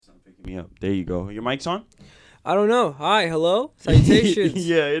me up. There you go. Your mic's on? I don't know. Hi, hello, salutations.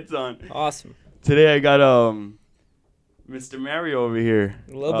 Yeah, it's on. Awesome. Today I got Mr. Mario over here.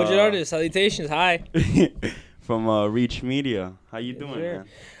 Low budget artist, salutations. Hi. From Reach Media. How you doing, sure. man?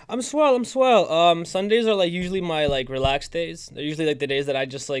 I'm swell. Sundays are like usually my like relaxed days. They're usually like the days that I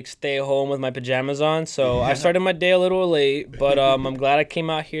just like stay home with my pajamas on. So I started my day a little late, but I'm glad I came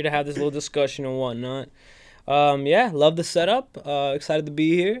out here to have this little discussion and whatnot. Yeah, love the setup. Excited to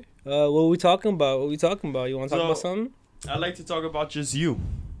be here. What are we talking about? You want to talk about something? I'd like to talk about just you.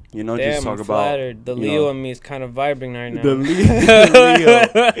 You know, Damn, just talk I'm about flattered. The Leo in me is kind of vibrating right now. the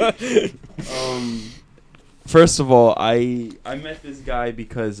Leo. First of all, I met this guy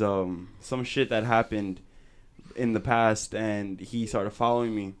because some shit that happened in the past, and he started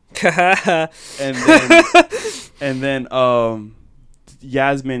following me. and then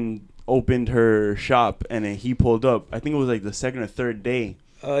Yasmin opened her shop, and then he pulled up. I think it was like the second or third day.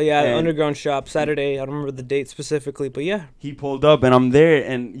 Yeah, the underground shop, Saturday. I don't remember the date specifically, but yeah. He pulled up, and I'm there,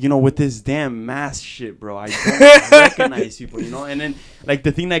 and, you know, with this damn mask shit, bro, I don't recognize people, you know? And then, like,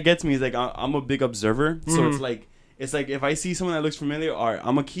 the thing that gets me is, like, I'm a big observer, so it's like if I see someone that looks familiar, all right,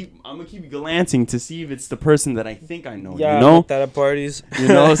 I'm gonna keep glancing to see if it's the person that I think I know, yeah, you know? like that at parties. You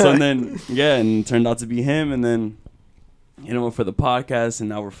know, so then, yeah, and it turned out to be him, and then, you know, for the podcast, and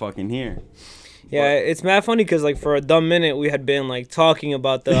now we're fucking here. Yeah, it's mad funny because, like, for a dumb minute, we had been, like, talking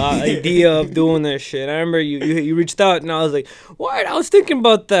about the idea of doing this shit. I remember you reached out, and I was like, what? I was thinking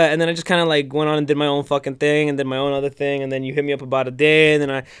about that. And then I just kind of, like, went on and did my own fucking thing and did my own other thing. And then you hit me up about a day, and then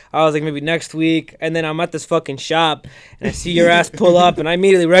I was like, maybe next week. And then I'm at this fucking shop, and I see your ass pull up, and I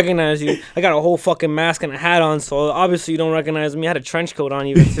immediately recognize you. I got a whole fucking mask and a hat on, so obviously you don't recognize me. I had a trench coat on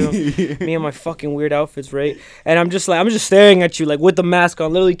even, too. Me and my fucking weird outfits, right? And I'm just staring at you, like, with the mask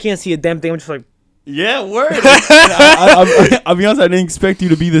on. Literally can't see a damn thing. I'm just like, yeah, word. I'll be honest, I didn't expect you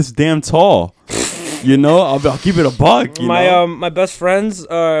to be this damn tall. You know, I'll keep it a buck. My best friends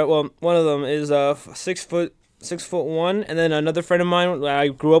are, well, one of them is 6'1", and then another friend of mine that I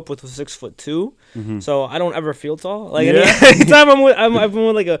grew up with was 6'2". Mm-hmm. So I don't ever feel tall. Like anytime I've been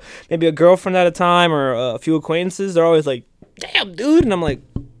with like maybe a girlfriend at a time or a few acquaintances, they're always like, "Damn, dude," and I'm like,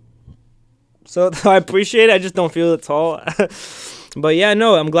 so I appreciate it. I just don't feel it tall. But yeah,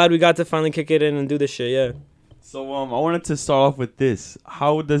 no, I'm glad we got to finally kick it in and do this shit, yeah. So I wanted to start off with this.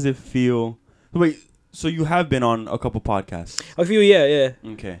 How does it feel? Wait, so you have been on a couple podcasts? A few, yeah.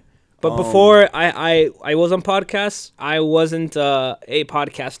 Okay. But before I was on podcasts, I wasn't a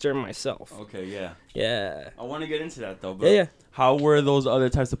podcaster myself. Okay, yeah. Yeah. I want to get into that, though. But yeah. How were those other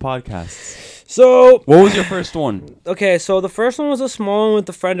types of podcasts? So, what was your first one? Okay, so the first one was a small one with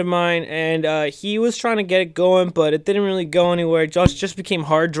a friend of mine, and he was trying to get it going, but it didn't really go anywhere. It just became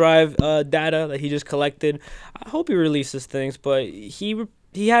hard drive data that he just collected. I hope he releases things, but he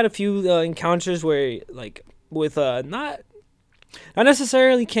had a few encounters where, like, with not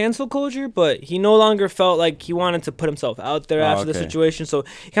necessarily cancel culture, but he no longer felt like he wanted to put himself out there after the situation, so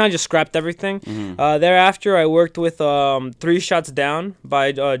he kind of just scrapped everything. Mm-hmm. Thereafter, I worked with 3 Shots Down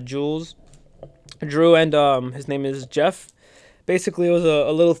by Jules, Drew, and his name is Jeff. Basically, it was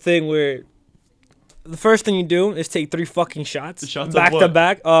a little thing where the first thing you do is take 3 fucking shots back to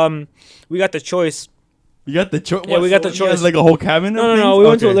back. We got the choice. You got the choice? Yeah, we got the choice. Like a whole cabinet? No. We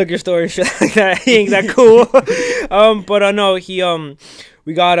went to a liquor store and shit like that. He ain't that cool. But no,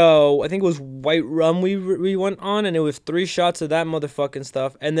 we got I think it was white rum we went on, and it was 3 shots of that motherfucking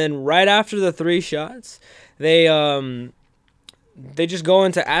stuff. And then right after the 3 shots, they just go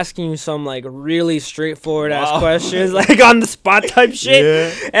into asking you some like really straightforward ass questions, like on the spot type shit.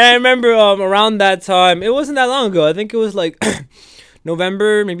 Yeah. And I remember around that time, it wasn't that long ago. I think it was like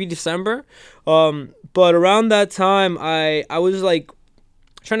November, maybe December. But around that time, I was like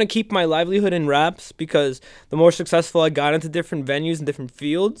trying to keep my livelihood in raps, because the more successful I got into different venues and different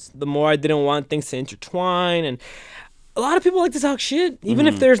fields, the more I didn't want things to intertwine. And a lot of people like to talk shit, even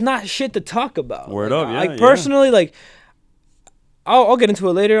if there's not shit to talk about. Word up, yeah. Like personally, like I'll get into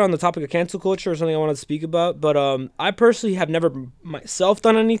it later on the topic of cancel culture or something I want to speak about. But I personally have never myself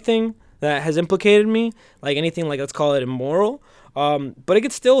done anything that has implicated me, like anything like, let's call it immoral. But it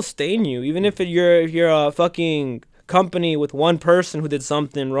could still stain you, even if you're a fucking company with one person who did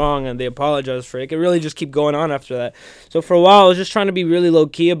something wrong and they apologize for it. It could really just keep going on after that. So for a while, I was just trying to be really low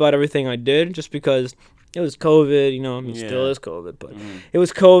key about everything I did, just because it was COVID. You know, I mean, still is COVID, but it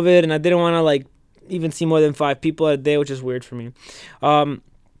was COVID, and I didn't want to like even see more than 5 people a day, which is weird for me.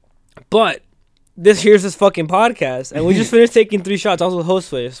 But here's this fucking podcast, and we just finished taking 3 shots. I was with host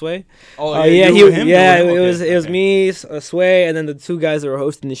Sway. Oh yeah, it was me, Sway, and then the 2 guys that were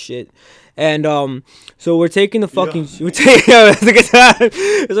hosting this shit. And so we're taking the fucking it's a good time.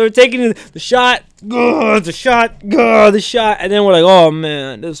 So we're taking the shot, the shot, and then we're like, oh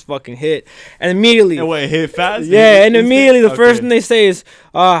man, this fucking hit. And immediately, And what, hit fast? yeah, and immediately the first thing they say is,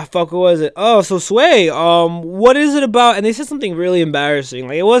 fuck, what was it? Oh, so Sway, what is it about? And they said something really embarrassing.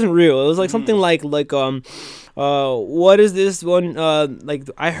 Like, it wasn't real. It was like something like what is this one? Like,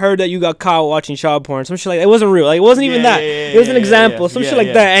 I heard that you got caught watching child porn. Some shit like that. It wasn't real. Like, it wasn't even that. It was an example. Some shit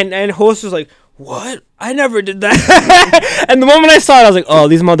like that. And host was like, what? I never did that. And the moment I saw it, I was like, oh,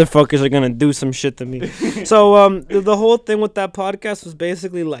 these motherfuckers are gonna do some shit to me. So the whole thing with that podcast was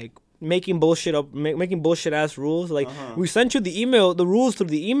basically like making bullshit up, making bullshit ass rules. Like, we sent you the email, the rules through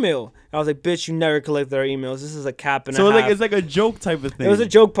the email. I was like, bitch, you never collect our emails. This is a cap and a half. So it's like a joke type of thing. It was a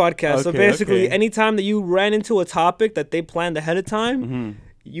joke podcast. So basically, anytime that you ran into a topic that they planned ahead of time,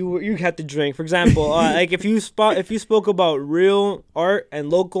 you had to drink. For example, like if you spoke about real art and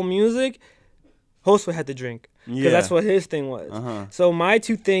local music, host would have to drink because that's what his thing was. So my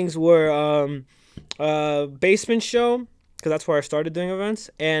two things were basement show, because that's where I started doing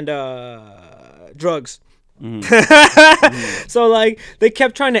events, and drugs. So like they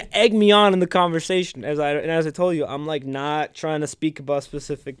kept trying to egg me on in the conversation. As I told you, I'm like not trying to speak about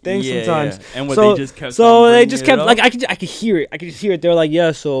specific things sometimes. And they just kept like I could hear it. I could just hear it. They're like,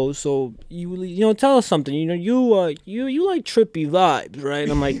 yeah, so you know, tell us something. You know, you like trippy vibes, right?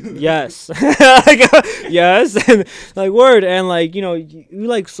 And I'm like, yes, yes, and like word, and like, you know, you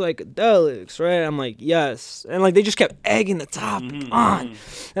like psychedelics, right? I'm like, yes, and like they just kept egging the topic on,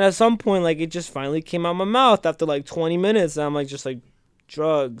 and at some point, like it just finally came out my mouth after like 20 minutes, and I'm like, just like,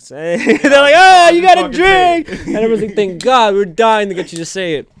 drugs, and they're like, oh, you gotta drink, and everyone's like, thank God, we're dying to get you to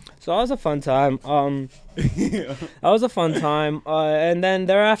say it. So that was a fun time. And then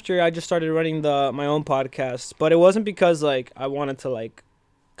thereafter, I just started running my own podcast, but it wasn't because like I wanted to like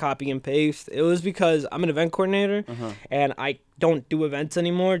copy and paste. It was because I'm an event coordinator, and I don't do events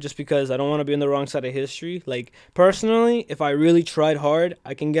anymore just because I don't want to be on the wrong side of history. Like, personally, if I really tried hard,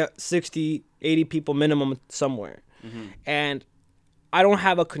 I can get 60, 80 people minimum somewhere. And I don't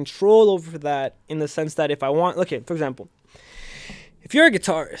have a control over that, in the sense that if I want, okay, for example, if you're a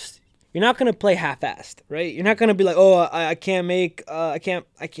guitarist, you're not gonna play half-assed, right? You're not gonna be like, oh, I can't make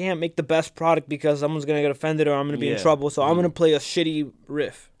the best product because someone's gonna get offended or I'm gonna be in trouble, so I'm gonna play a shitty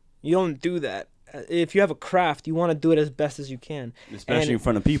riff. You don't do that. If you have a craft, you want to do it as best as you can, especially in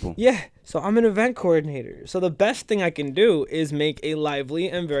front of people. Yeah. So I'm an event coordinator. So the best thing I can do is make a lively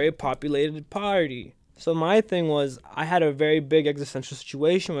and very populated party. So my thing was, I had a very big existential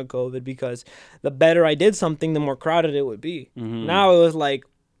situation with COVID, because the better I did something, the more crowded it would be. Now it was like,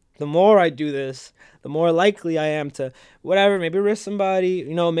 the more I do this, the more likely I am to whatever, maybe risk somebody,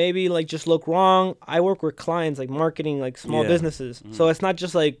 you know, maybe like just look wrong. I work with clients, like marketing, like small businesses. So it's not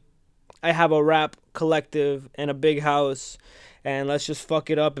just like I have a rap collective and a big house and let's just fuck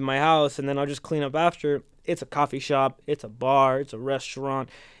it up in my house and then I'll just clean up after. It's a coffee shop, it's a bar, it's a restaurant,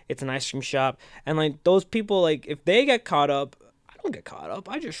 it's an ice cream shop. And like those people, like if they get caught up, I don't get caught up.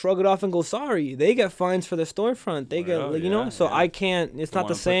 I just shrug it off and go sorry. They get fines for the storefront. They get, like, you know, so I can't. It's not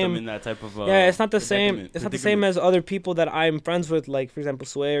the same. In that type of, it's not the same. It's not the same as other people that I'm friends with, like for example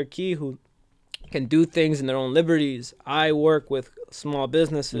Sway or Key, who can do things in their own liberties. I work with small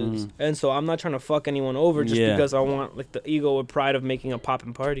businesses, and so I'm not trying to fuck anyone over just because I want like the ego or pride of making a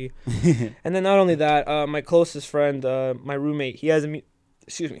poppin' party. And then not only that, my closest friend, my roommate, he has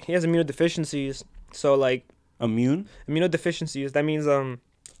immunodeficiencies. So like immunodeficiencies. That means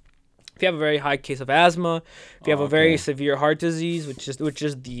if you have a very high case of asthma, if you have a very severe heart disease, which is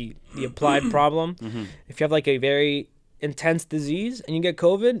the applied problem, if you have like a very intense disease and you get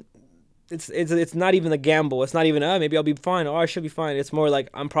COVID, it's not even a gamble. It's not even maybe I'll be fine. I should be fine. It's more like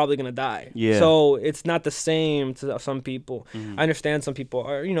I'm probably gonna die. Yeah. So it's not the same to some people. I understand some people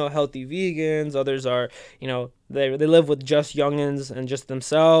are, you know, healthy vegans. Others are, you know, they live with just youngins and just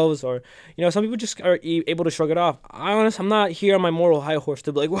themselves, or you know, some people just are able to shrug it off. I'm not here on my moral high horse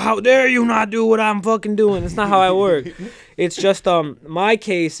to be like, well, how dare you not do what I'm fucking doing. It's not how I work. It's just my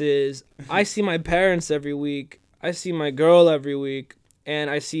case is I see my parents every week. I see my girl every week.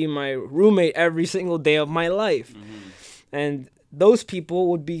 And I see my roommate every single day of my life. And those people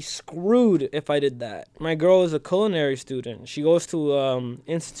would be screwed if I did that. My girl is a culinary student. She goes to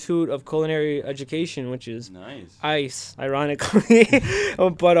Institute of Culinary Education, which is nice. ICE, ironically.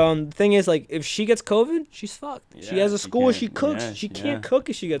 But the thing is, like, if she gets COVID, she's fucked. Yeah, she has a school where she cooks. Yeah, she can't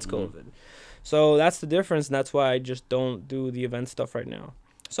cook if she gets COVID. So that's the difference, and that's why I just don't do the event stuff right now.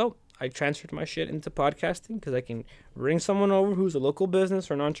 So I transferred my shit into podcasting because I can ring someone over who's a local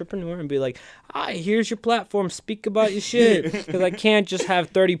business or an entrepreneur and be like, "Hi, here's your platform. Speak about your shit." Because I can't just have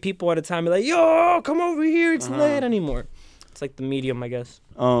 30 people at a time be like, "Yo, come over here. It's lit" anymore. It's like the medium, I guess.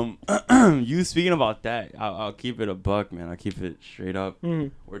 You speaking about that, I'll keep it a buck, man. I'll keep it straight up.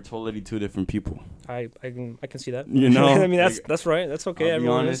 We're totally two different people. I can see that. You know, I mean that's right. That's okay. I'll be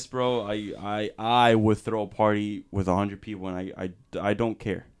honest, bro. I would throw a party with 100 people, and I don't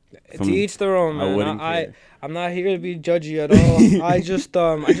care. To each their own, man. I wouldn't care. I'm not here to be judgy at all. I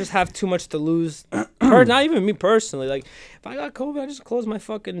just have too much to lose. Not even me personally. Like, if I got COVID, I just close my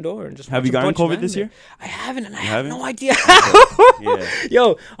fucking door and just. Have you gotten COVID this year? I haven't, and I have no idea. Yeah.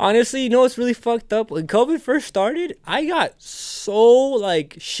 Yo, honestly, you know what's really fucked up? When COVID first started, I got so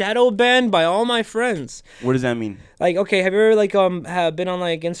like shadow banned by all my friends. What does that mean? Like, okay, have you ever like have been on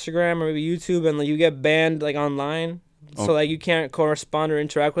like Instagram or maybe YouTube and like you get banned like online? So like you can't correspond or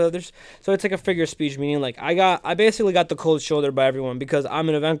interact with others. So it's like a figure of speech, meaning like I basically got the cold shoulder by everyone because I'm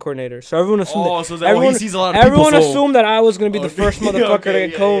an event coordinator. So everyone assumed he sees a lot of everyone people, assumed that I was gonna be the first motherfucker to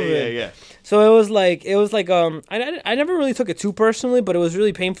get COVID. Yeah. So it was like I never really took it too personally, but it was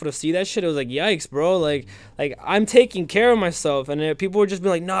really painful to see that shit. It was like, yikes, bro. Like I'm taking care of myself, and people were just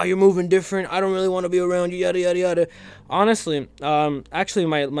being like, nah, you're moving different. I don't really want to be around you, yada yada yada. Honestly, actually,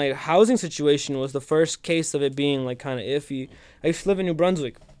 my housing situation was the first case of it being like kind of iffy. I used to live in New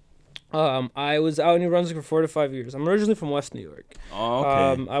Brunswick. I was out in New Brunswick for 4 to 5 years. I'm originally from West New York. Oh,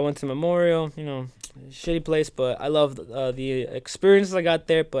 okay. I went to Memorial, shitty place, but I loved the experiences I got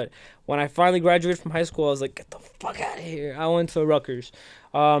there. But when I finally graduated from high school, I was like, get the fuck out of here. I went to Rutgers.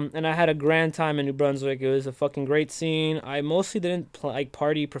 And I had a grand time in New Brunswick. It was a fucking great scene. I mostly didn't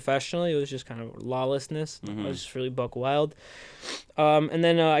party professionally. It was just kind of lawlessness. I was just really buck wild. And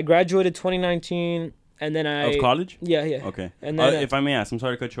then I graduated 2019. And then Of college? Yeah. Okay. And then if I may ask, I'm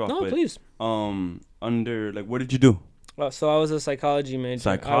sorry to cut you off. No, but, please. What did you do? So I was a psychology major.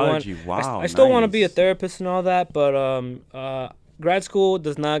 Psychology, wow. I still want to be a therapist and all that, but grad school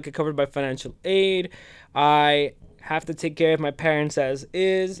does not get covered by financial aid. I have to take care of my parents as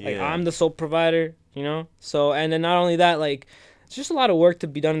is. Yeah. Like, I'm the sole provider, So, and then not only that, like, it's just a lot of work to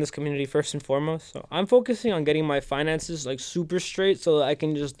be done in this community first and foremost. So I'm focusing on getting my finances like super straight so that I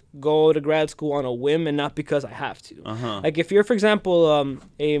can just go to grad school on a whim and not because I have to. Like if you're, for example,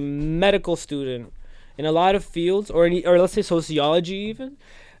 a medical student in a lot of fields or let's say sociology even,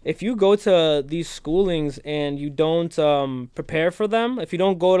 if you go to these schoolings and you don't prepare for them, if you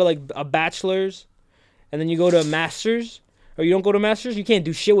don't go to like a bachelor's and then you go to a master's, or you don't go to master's, you can't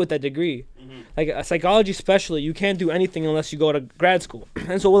do shit with that degree. Like a psychology especially, you can't do anything unless you go to grad school.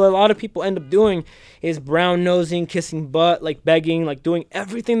 And so what a lot of people end up doing is brown nosing, kissing butt, like begging, like doing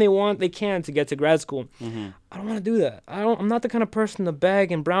everything they can to get to grad school. I don't want to do that. I'm not the kind of person to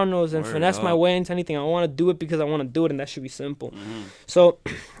beg and brown nose and finesse my way into anything. I want to do it because I want to do it, and that should be simple. So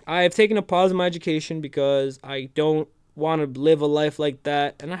I've taken a pause in my education because I don't want to live a life like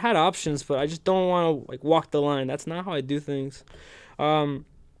that, and I had options, but I just don't want to like walk the line. That's not how I do things.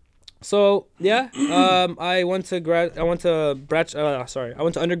 So yeah, I went to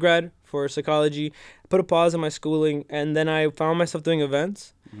undergrad for psychology, put a pause in my schooling, and then I found myself doing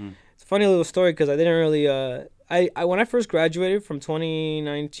events. It's a funny little story because I didn't really I when I first graduated from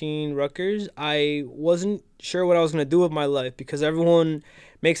 2019 Rutgers, I wasn't sure what I was going to do with my life because everyone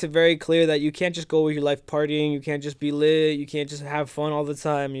makes it very clear that you can't just go with your life partying, you can't just be lit, you can't just have fun all the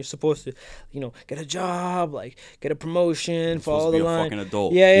time. You're supposed to, get a job, like get a promotion, follow the line. Fucking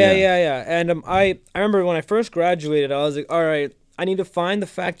adult. Yeah. And I remember when I first graduated, I was like, all right, I need to find the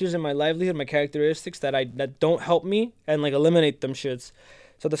factors in my livelihood, my characteristics that don't help me, and like eliminate them shits.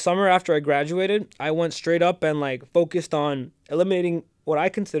 So the summer after I graduated, I went straight up and like focused on eliminating what I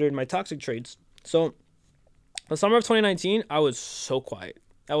considered my toxic traits. So the summer of 2019, I was so quiet.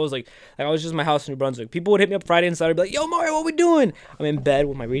 I was like I was just in my house in New Brunswick. People would hit me up Friday and Saturday, be like, "Yo, Mario, what we doing?" I'm in bed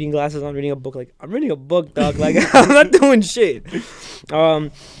with my reading glasses on, reading a book. Like, I'm reading a book, dog. Like, I'm not doing shit. So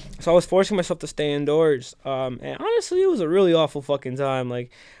I was forcing myself to stay indoors. And honestly, it was a really awful fucking time.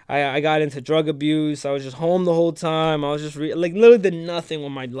 Like, I got into drug abuse. I was just home the whole time. I was just literally did nothing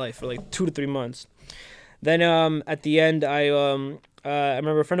with my life for like 2 to 3 months. Then at the end, I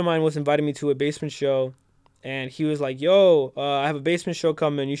remember a friend of mine was inviting me to a basement show. And he was like, yo, I have a basement show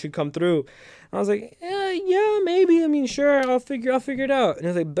coming. You should come through. And I was like, yeah, maybe. I mean, sure, I'll figure it out. And I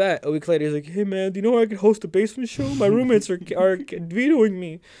was like, bet. A week later, he's like, hey, man, do you know where I could host a basement show? My roommates are vetoing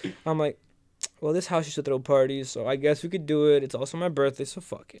me. I'm like, well, this house used to throw parties, so I guess we could do it. It's also my birthday, so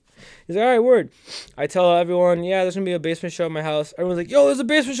fuck it. He's like, all right, word. I tell everyone, yeah, there's going to be a basement show at my house. Everyone's like, yo, there's a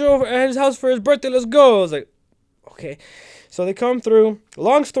basement show at his house for his birthday. Let's go. I was like, Okay, so they come through.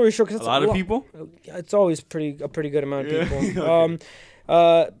 Long story short, 'cause A lot of people. Yeah, it's always a pretty good amount of people.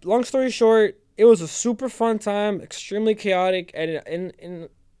 Okay. Long story short, it was a super fun time, extremely chaotic, and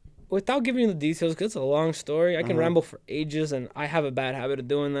without giving you the details, because it's a long story, I can ramble for ages, and I have a bad habit of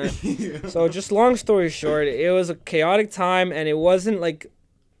doing that. So just long story short, it was a chaotic time, and it wasn't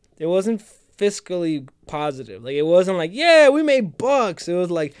fiscally positive. Like, it wasn't like, yeah, we made bucks. It was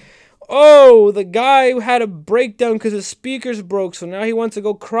like, oh, the guy had a breakdown because his speakers broke, so now he wants to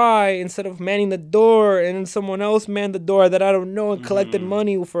go cry instead of manning the door, and then someone else manned the door that I don't know and collected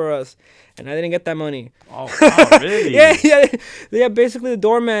money for us, and I didn't get that money. Oh, wow, really? Yeah. Basically, the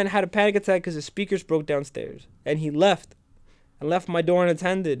doorman had a panic attack because his speakers broke downstairs, and he left. And left my door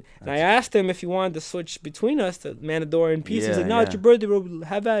unattended. And I asked him if he wanted to switch between us to man the door in peace. He's like, no, it's your birthday, bro.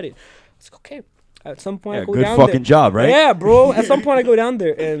 Have at it. I was like, okay. At some point, I go down there. Good fucking job, right? Yeah, bro. At some point, I go down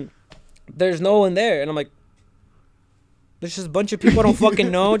there, and there's no one there. And I'm like, there's just a bunch of people I don't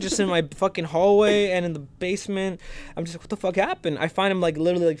fucking know just in my fucking hallway and in the basement. I'm just like, what the fuck happened? I find him, like,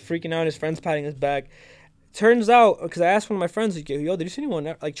 literally, like, freaking out. His friend's patting his back. Turns out, because I asked one of my friends, like, yo, did you see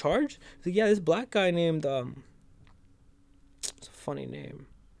anyone, like, charged? He's like, yeah, this black guy named, it's a funny name.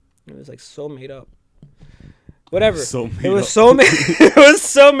 It was, like, so made up. Whatever. It was so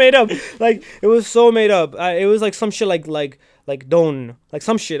made up. Like, it was so made up. It was like some shit like Don. Like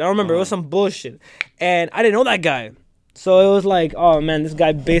some shit. I don't remember. It was some bullshit. And I didn't know that guy. So it was like, oh man, this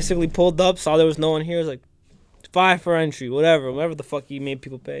guy basically pulled up, saw there was no one here. It was like, $5 for entry, whatever the fuck he made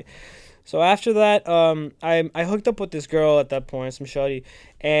people pay. So after that, I hooked up with this girl at that point, some shawty,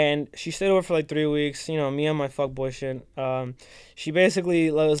 and she stayed over for like 3 weeks. You know, me and my fuckboy shit. She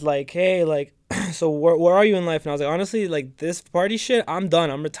basically was like, hey, like, so where are you in life? And I was like, honestly, like, this party shit, I'm done.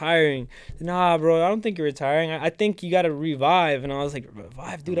 I'm retiring. Nah, bro, I don't think you're retiring. I think you gotta revive. And I was like,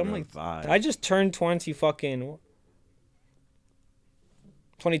 revive, dude. I'm like, I just turned 20 fucking.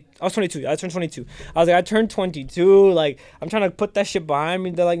 20. I was 22. I turned 22. I was like, I turned 22. Like, I'm trying to put that shit behind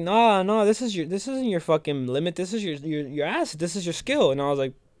me. They're like, no, this isn't your fucking limit. This is your asset. This is your skill. And I was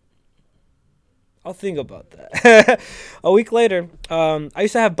like, I'll think about that. A week later, I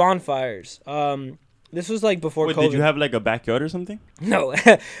used to have bonfires. This was like before COVID. Did you have like a backyard or something? No.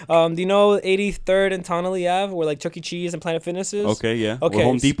 Do you know 83rd and Tonelli Ave, where like Chuck E. Cheese and Planet Fitness is? Okay, yeah. Okay. Where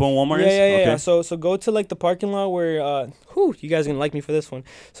Home Depot and Walmart is? Yeah. Okay. So go to like the parking lot where, you guys are going to like me for this one.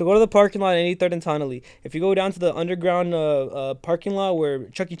 So go to the parking lot at 83rd and Tonelli. If you go down to the underground parking lot where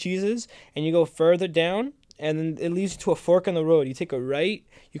Chuck E. Cheese is, and you go further down, and then it leads you to a fork in the road. You take a right,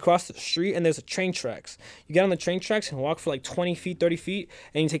 you cross the street, and there's a train tracks. You get on the train tracks and walk for like 20 feet, 30 feet,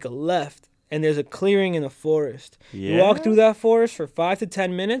 and you take a left, and there's a clearing in the forest. Yeah? You walk through that forest for 5 to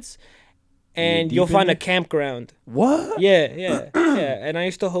 10 minutes, and you'll find a campground. What? Yeah. And I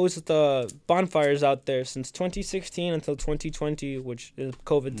used to host the bonfires out there since 2016 until 2020, which is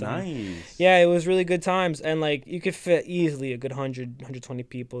COVID time. Nice. Yeah, it was really good times, and like you could fit easily a good 120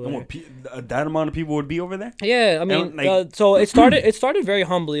 people there. That amount of people would be over there? Yeah, I mean, so it started very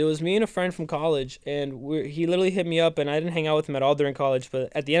humbly. It was me and a friend from college, and he literally hit me up, and I didn't hang out with him at all during college, but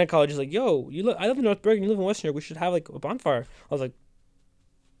at the end of college, he's like, yo, I live in North Bergen, you live in Western York, we should have like a bonfire. I was like,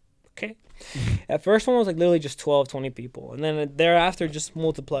 okay. At first one was like literally just 12, 20 people, and then thereafter just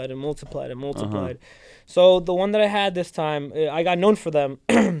multiplied. So the one that I had this time, I got known for them,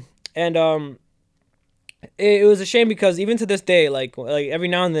 and it was a shame because even to this day, like every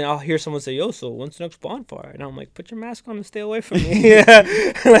now and then I'll hear someone say, yo, so when's the next bonfire? And I'm like, put your mask on and stay away from me. Yeah,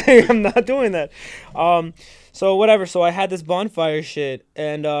 like, I'm not doing that. So whatever. So I had this bonfire shit,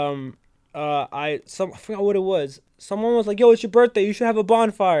 and I forgot what it was. Someone was like, yo, it's your birthday, you should have a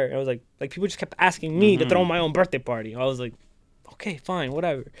bonfire. And I was like people just kept asking me to throw my own birthday party. I was like, okay, fine,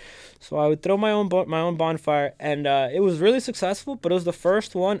 whatever. So I would throw my own bonfire, and it was really successful, but it was the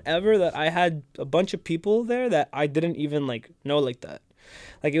first one ever that I had a bunch of people there that I didn't even like know like that.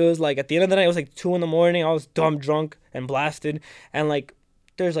 Like, it was like at the end of the night, it was like 2 a.m. I was dumb drunk and blasted, and like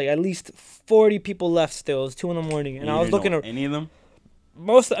there's like at least 40 people left still. It was 2 a.m. and I was looking at any of them.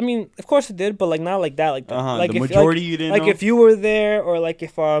 Most, I mean, of course it did, but like not like that. Like the majority you didn't know? Like if you were there, or like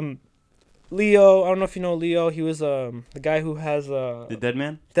if Leo, I don't know if you know Leo. He was the guy who has the Dead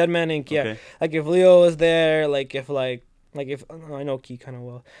Man. Dead Man Inc. Yeah, okay. Like if Leo was there, like if I know Key kind of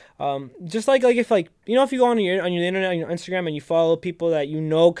well. Just like if like, you know, if you go on your internet, on your Instagram, and you follow people that you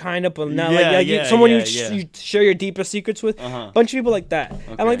know kind of, but not someone you share your deepest secrets with. A bunch of people like that.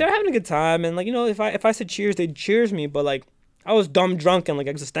 Okay. And like they're having a good time, and like, you know, if I said cheers, they'd cheers me, but like I was dumb drunk and like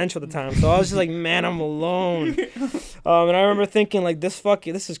existential at the time, so I was just like, man, I'm alone. And I remember thinking like, this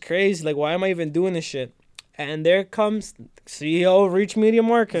is crazy. Like, why am I even doing this shit? And there comes CEO of Reach Media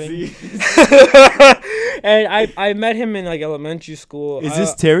Marketing. And I met him in like elementary school. Is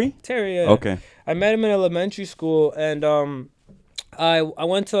this Terry? Terry? Yeah. Okay. I met him in elementary school, and I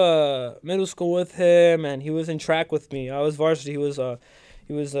went to middle school with him, and he was in track with me. I was varsity. He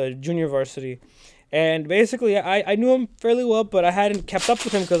was junior varsity. And basically, I knew him fairly well, but I hadn't kept up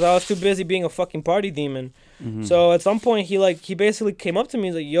with him because I was too busy being a fucking party demon. Mm-hmm. So at some point, he basically came up to me.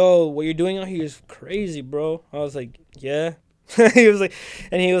 He's like, "Yo, what you're doing out here is crazy, bro." I was like, "Yeah." He was like,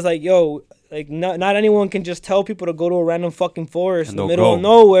 "Yo, like not anyone can just tell people to go to a random fucking forest in the middle of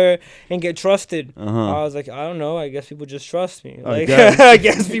nowhere and get trusted." I was like, "I don't know. I guess people just trust me. Like, I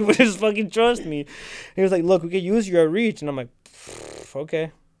guess people just fucking trust me." He was like, "Look, we could use your reach," and I'm like,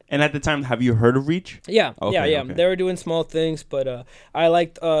 "Okay." And at the time, have you heard of Reach? Yeah, okay, yeah. Okay. They were doing small things, but I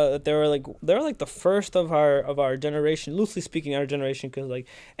liked that they were like the first of our generation, loosely speaking, our generation, because like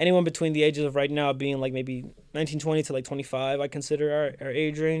anyone between the ages of right now being like maybe 1920 to like 25, I consider our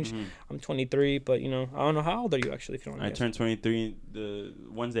age range. Mm-hmm. I'm 23, but you know, I don't know, how old are you actually? If you don't. I turned 23 the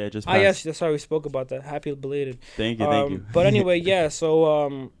Wednesday I just passed. Yes, that's right. We spoke about that. Happy belated. Thank you. But anyway, yeah.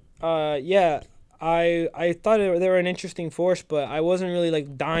 So yeah. I thought they were an interesting force, but I wasn't really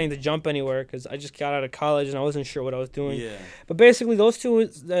like dying to jump anywhere because I just got out of college and I wasn't sure what I was doing. Yeah. But basically, those two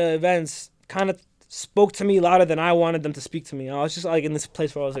events kind of spoke to me louder than I wanted them to speak to me. I was just like in this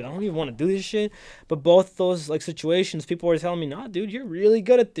place where I was like, I don't even want to do this shit. But both those like situations, people were telling me, "Nah, dude, you're really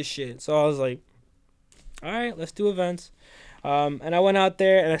good at this shit." So I was like, all right, let's do events. And I went out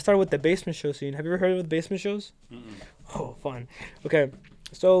there and I started with the basement show scene. Have you ever heard of the basement shows? Mm-mm. Oh, fun. Okay,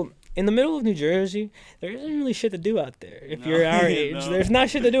 so in the middle of New Jersey, there isn't really shit to do out there. If you're our age, there's not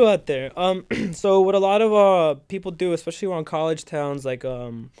shit to do out there. So what a lot of people do, especially around college towns, like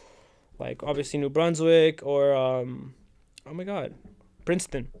obviously New Brunswick or oh my God,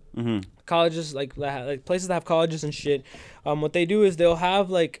 Princeton. Mm-hmm. Colleges like places that have colleges and shit. What they do is they'll have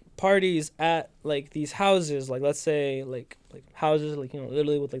like parties at like these houses, like let's say like houses like, you know,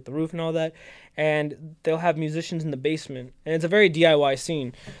 literally with like the roof and all that, and they'll have musicians in the basement, and it's a very DIY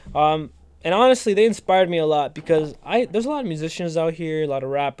scene. And honestly, they inspired me a lot because there's a lot of musicians out here, a lot of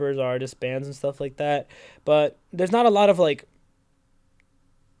rappers, artists, bands, and stuff like that, but there's not a lot of like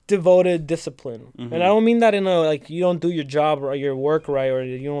devoted discipline. Mm-hmm. And I don't mean that in a like you don't do your job or your work right, or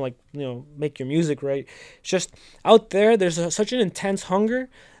you don't like, you know, make your music right. It's just out there's such an intense hunger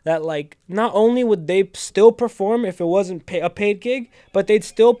that like not only would they still perform if it wasn't a paid gig, but they'd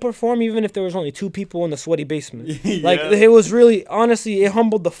still perform even if there was only 2 people in the sweaty basement. Yeah. Like it was really, honestly, it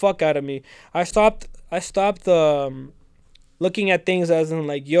humbled the fuck out of me. I stopped looking at things as in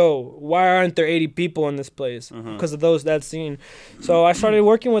like, yo, why aren't there 80 people in this place? Because of that scene. So I started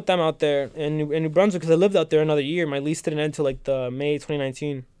working with them out there in New Brunswick because I lived out there another year. My lease didn't end until like May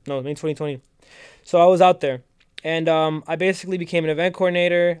 2020. So I was out there. And I basically became an event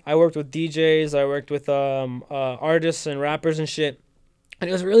coordinator. I worked with DJs. I worked with artists and rappers and shit. And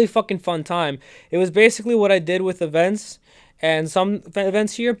it was a really fucking fun time. It was basically what I did with events and some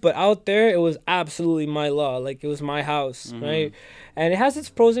events here, but out there it was absolutely my law. Like it was my house, right? And it has its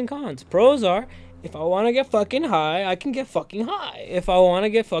pros and cons. Pros are, if I want to get fucking high, I can get fucking high. If I want to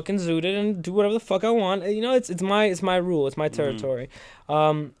get fucking zooted and do whatever the fuck I want, you know, it's my rule, it's my territory.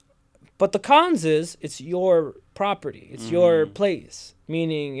 But the cons is it's your property, it's your place.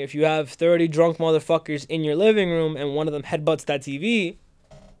 Meaning, if you have 30 drunk motherfuckers in your living room and one of them headbutts that TV,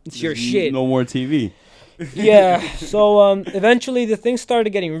 it's your shit. No more TV. Yeah. So eventually the thing started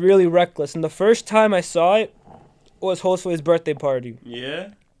getting really reckless, and the first time I saw it was Josue's birthday party.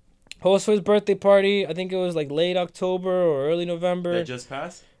 Yeah. Josue's birthday party. I think it was like late October or early November. That just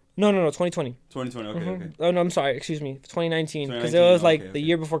passed? No, 2020. 2020, okay. Oh, no, I'm sorry. Excuse me. 2019. Because it was like the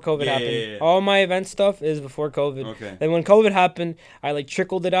year before COVID happened. Yeah. All my event stuff is before COVID. Okay. Then when COVID happened, I like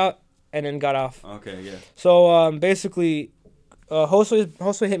trickled it out and then got off. Okay, yeah. So basically,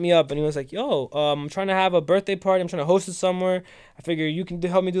 Josue hit me up and he was like, yo, I'm trying to have a birthday party. I'm trying to host it somewhere. I figure you can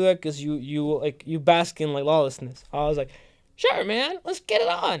help me do that because you bask in like lawlessness. I was like, sure, man. Let's get it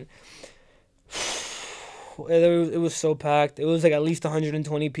on. It was so packed. It was like at least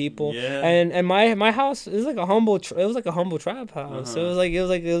 120 people. Yeah. And my house is like a humble. It was like a humble trap house. It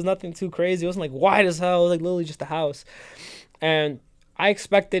was nothing too crazy. It wasn't like wide as hell. It was like literally just a house. And I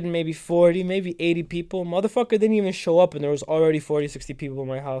expected maybe 40, maybe 80 people. Motherfucker didn't even show up, and there was already 40, 60 people in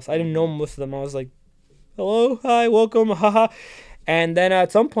my house. I didn't know most of them. I was like, hello, hi, welcome, haha. And then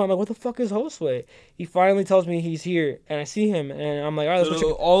at some point, I'm like, what the fuck is Josue? He finally tells me he's here, and I see him, and I'm like, all right, let's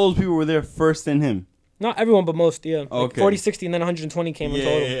So all those people were there first than him? Not everyone, but most, yeah. Okay. Like 40, 60, and then 120 came in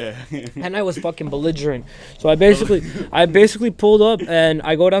total. Yeah. And I was fucking belligerent. So I basically pulled up, and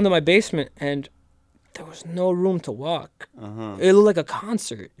I go down to my basement, and there was no room to walk. Uh-huh. It looked like a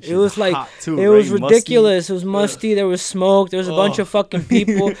concert. Shit It was like hot too, it right? was ridiculous. Musty. It was musty. There was smoke. There was a bunch Ugh. of fucking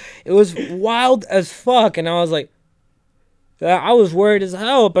people. It was wild as fuck. And I was like, I was worried as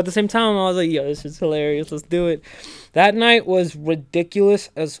hell. But at the same time, I was like, yo, this is hilarious. Let's do it. That night was ridiculous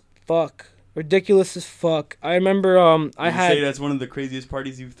as fuck. Ridiculous as fuck. I remember I Would you had. say that's one of the craziest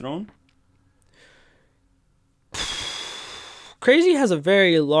parties you've thrown? Crazy has a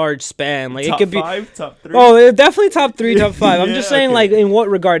very large span. Like Top it could be. 5, top 3. Oh, definitely top 3, top 5. I'm Yeah, just saying, okay. like, in what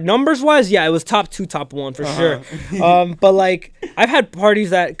regard? Numbers wise, yeah, it was top 2, top 1 for Uh-huh. sure. But like, I've had parties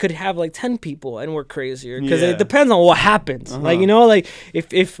that could have like 10 people and were crazier because Yeah. it depends on what happens. Like, you know, like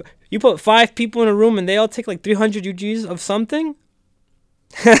if you put 5 people in a room and they all take like 300 UGs of something,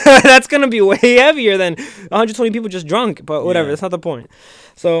 that's gonna be way heavier than 120 people just drunk. But whatever, Yeah. that's not the point.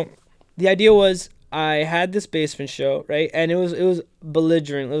 So the idea was, I had this basement show, right? And it was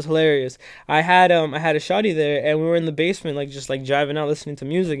belligerent. It was hilarious. I had a shawty there, and we were in the basement, like just like driving out, listening to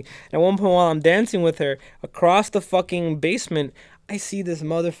music. And at one point, while I'm dancing with her across the fucking basement, I see this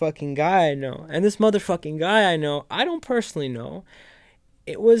motherfucking guy I know, and this motherfucking guy I know, I don't personally know.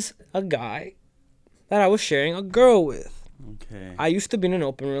 It was a guy that I was sharing a girl with. Okay. I used to be in an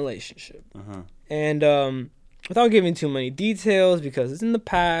open relationship, Uh-huh. and without giving too many details because it's in the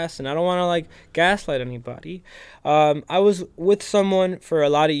past and I don't want to like gaslight anybody, I was with someone for a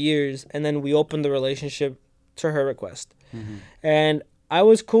lot of years, and then we opened the relationship to her request. Mm-hmm. And I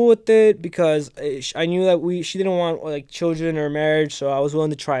was cool with it because I knew that she didn't want like children or marriage, so I was willing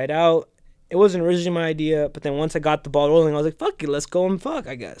to try it out. It wasn't originally my idea, but then once I got the ball rolling, I was like, fuck it, let's go and fuck,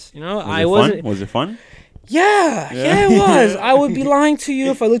 I guess. You know, Was it fun? Yeah, it was. I would be lying to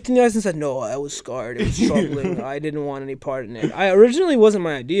you if I looked in the eyes and said, no, I was scarred. It was troubling. I didn't want any part in it. I originally wasn't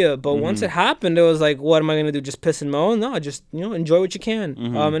my idea, but once it happened, it was like, what am I going to do? Just piss and moan? No, just, enjoy what you can.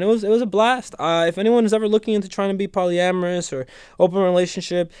 And it was a blast. If anyone is ever looking into trying to be polyamorous or open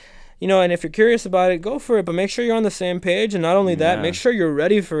relationship, and if you're curious about it, go for it. But make sure you're on the same page. And not only that, Yeah. make sure you're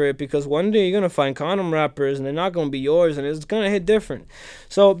ready for it, because one day you're going to find condom wrappers and they're not going to be yours and it's going to hit different.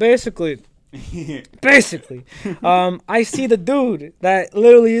 So basically, I see the dude that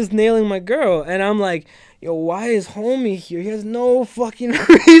literally is nailing my girl, and I'm like, yo, why is homie here? He has no fucking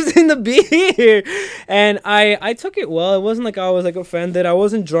reason to be here. And I took it well. It wasn't like I was like offended. I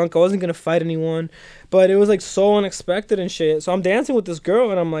wasn't drunk. I wasn't gonna fight anyone, but it was like so unexpected and shit. So I'm dancing with this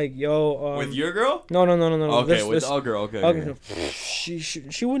girl, and I'm like, yo, with your girl? No. Okay, with the girl. Okay.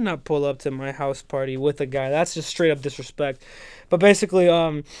 She would not pull up to my house party with a guy. That's just straight up disrespect. But basically,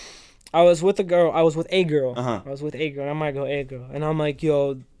 I was with a girl. I was with a girl. Uh-huh. I was with a girl. I might go a girl. And I'm like,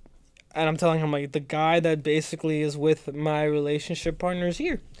 yo, and I'm telling him, like, the guy that basically is with my relationship partner is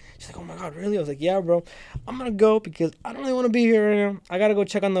here. She's like, oh my God, really? I was like, yeah, bro. I'm going to go because I don't really want to be here right now. I got to go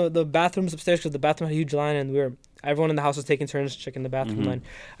check on the bathrooms upstairs because the bathroom had a huge line, and everyone in the house was taking turns checking the bathroom line.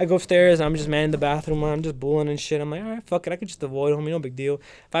 I go upstairs, and I'm just manning the bathroom line. I'm just bullying and shit. I'm like, all right, fuck it. I could just avoid homie. No big deal.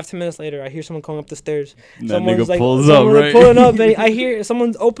 5-10 minutes later, I hear someone coming up the stairs. That nigga pulls up, someone's right? pulling up, and I hear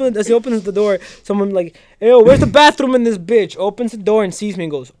someone's as he opens the door, someone like, yo, where's the bathroom in this bitch? Opens the door and sees me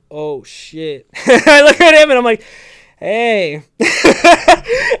and goes, oh, shit. I look at him, and I'm like, hey.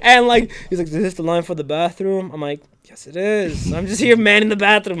 And like, he's like, is this the line for the bathroom? I'm like, yes, it is. I'm just here manning the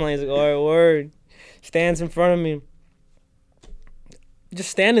bathroom line. He's like, all right, word. Stands in front of me. Just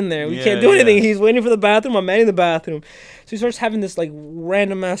standing there. We can't do anything. He's waiting for the bathroom. I'm manning the bathroom. So he starts having this like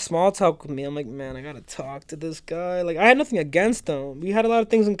random ass small talk with me. I'm like, man, I gotta talk to this guy. Like, I had nothing against him. We had a lot of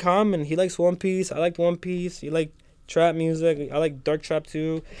things in common. He likes One Piece. I liked One Piece. He liked trap music. I like dark trap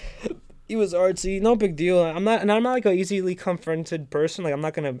too. He was artsy. No big deal. I'm not like a easily confronted person. Like, I'm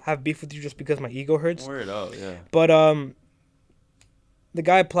not gonna have beef with you just because my ego hurts. Word out, yeah. But the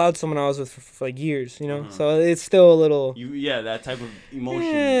guy plowed someone I was with for like years, so it's still a little. That type of emotion.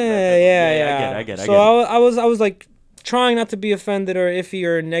 Yeah. I get it. So I was like trying not to be offended or iffy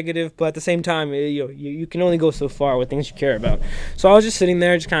or negative, but at the same time, you can only go so far with things you care about. So I was just sitting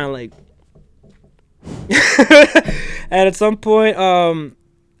there, just kind of like. And at some point,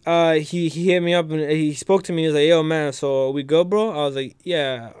 he hit me up and he spoke to me. He was like, yo, man, so are we good, bro? I was like,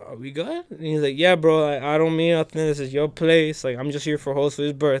 yeah, are we good? And he's like, yeah, bro, I don't mean nothing. This is your place. Like, I'm just here for host for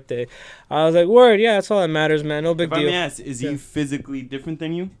his birthday. I was like, word, yeah, that's all that matters, man. No big deal. If I may ask, is he physically different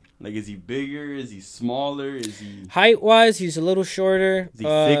than you? Like, is he bigger? Is he smaller? Is he... Height-wise, he's a little shorter. Is he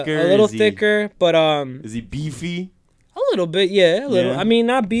thicker? A little thicker, but... Is he beefy? A little bit, yeah, a little. Yeah. I mean,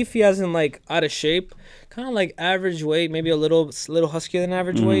 not beefy as in, like, out of shape. Kind of like average weight, maybe a little huskier than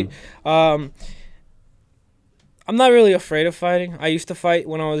average weight. I'm not really afraid of fighting. I used to fight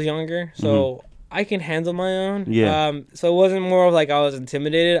when I was younger, so I can handle my own. Yeah. So it wasn't more of like I was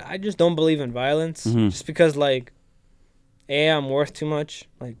intimidated. I just don't believe in violence. Mhm. Just because like, I'm worth too much.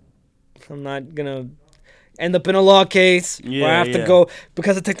 Like, I'm not gonna end up in a law case where I have to go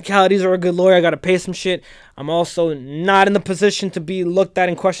because of technicalities or a good lawyer. I gotta pay some shit. I'm also not in the position to be looked at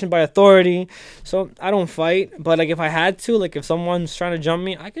and questioned by authority, so I don't fight. But like if I had to, like if someone's trying to jump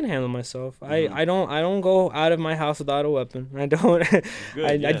me, I can handle myself. I don't go out of my house without a weapon. I don't.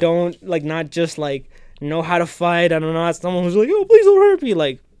 Good, I don't like not just like know how to fight. I don't know someone who's like, oh please don't hurt me,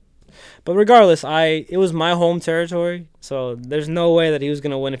 like. But regardless, it was my home territory, so there's no way that he was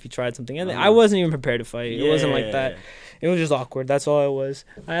gonna win if he tried something. And I wasn't even prepared to fight. It wasn't like that. It was just awkward. That's all it was.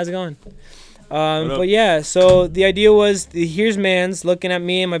 How's it going? But yeah, so the idea was here's Mans looking at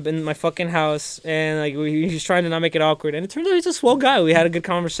me in my fucking house, and like he's trying to not make it awkward. And it turns out he's a swell guy. We had a good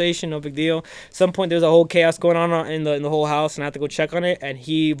conversation, no big deal. At some point, there was a whole chaos going on in the whole house, and I had to go check on it. And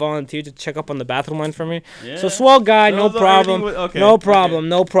he volunteered to check up on the bathroom line for me. Yeah. So swell guy, no problem, no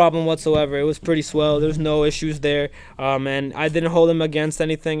problem whatsoever. It was pretty swell. There was no issues there, and I didn't hold him against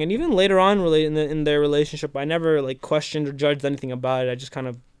anything. And even later on, in their relationship, I never like questioned or judged anything about it. I just kind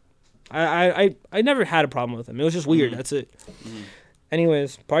of. I never had a problem with him. It was just weird. That's it.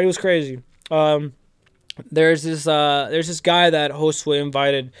 Anyways, party was crazy. There's this guy that host we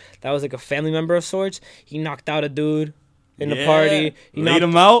invited that was like a family member of sorts. He knocked out a dude in the party. He laid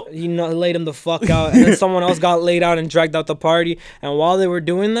him out? He laid him the fuck out. And then someone else got laid out and dragged out the party. And while they were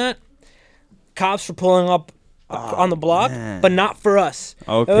doing that, cops were pulling up on the block, but not for us.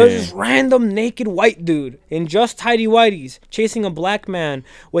 Okay. It was this random naked white dude in just tidy whities chasing a black man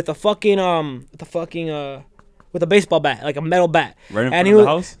with a fucking with a baseball bat, like a metal bat. Right in front of the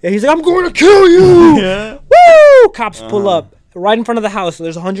house? Yeah, he's like, I'm going to kill you. Yeah. Woo! Cops pull up right in front of the house.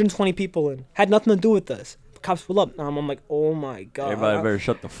 There's 120 people in. Had nothing to do with us. Cops pull up. I'm like, oh my god. Everybody better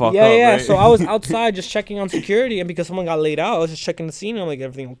shut the fuck up. Yeah. Right? So I was outside just checking on security, and because someone got laid out, I was just checking the scene. I'm like,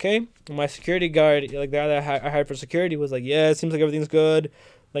 everything okay? And my security guard, like the guy that I hired for security, was like, yeah, it seems like everything's good.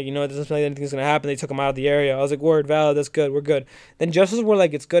 Like, it doesn't seem like anything's gonna happen. They took him out of the area. I was like, word, valid, that's good, we're good. Then just as we're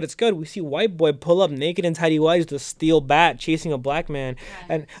like, it's good, we see white boy pull up naked and tidy whities with a steel bat chasing a black man.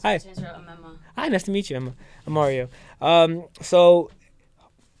 Yeah, and hi, nice to meet you, Emma. I'm Mario. So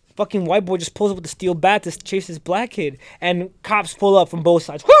fucking white boy just pulls up with the steel bat to chase this black kid, and cops pull up from both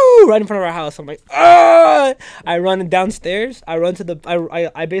sides, whoo, right in front of our house. I'm like, ah! I run downstairs. I run to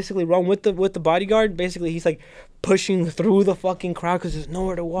the. I basically run with the bodyguard. Basically, he's like pushing through the fucking crowd because there's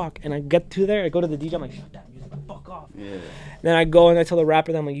nowhere to walk. And I get to there. I go to the DJ. I'm like, shut that music, fuck off. Yeah. Then I go and I tell the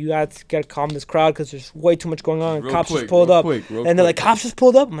rapper that I'm like, you gotta calm this crowd because there's way too much going on. And cops just pulled up, and they're like, cops just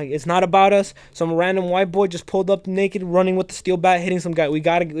pulled up. I'm like, it's not about us. Some random white boy just pulled up naked, running with the steel bat, hitting some guy. We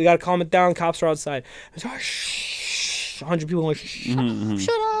gotta calm it down. Cops are outside. I was like, shh. 100 people like,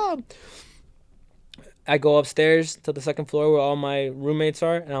 shut up. I go upstairs to the second floor where all my roommates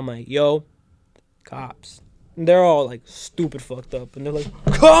are, and I'm like, yo, cops. And they're all like stupid fucked up, and they're like,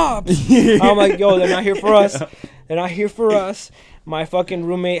 cops. I'm like, yo, they're not here for us. They're not here for us. My fucking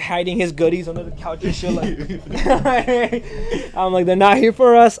roommate hiding his goodies under the couch and shit. Like, I'm like, they're not here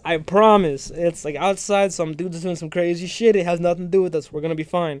for us. I promise. It's like outside, some dude's doing some crazy shit. It has nothing to do with us. We're gonna be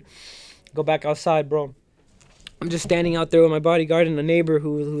fine. Go back outside, bro. I'm just standing out there with my bodyguard and a neighbor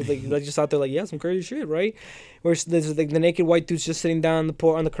who's like just out there like, yeah, some crazy shit, right? Where there's like the naked white dude's just sitting down on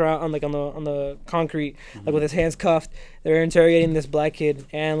the concrete, like with his hands cuffed. They're interrogating this black kid,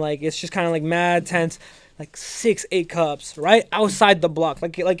 and like it's just kind of like mad tense. Like 6-8 cops right outside the block,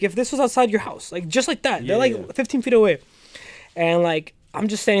 like if this was outside your house, like just like that. They're like 15 feet away, and like I'm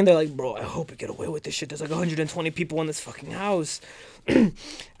just standing there like, bro, I hope we get away with this shit. There's like 120 people in this fucking house.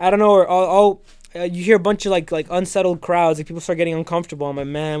 I don't know, or you hear a bunch of like unsettled crowds, like people start getting uncomfortable. I'm like,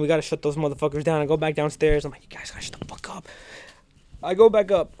 man, we gotta shut those motherfuckers down. I go back downstairs. I'm like, you guys gotta shut the fuck up. I go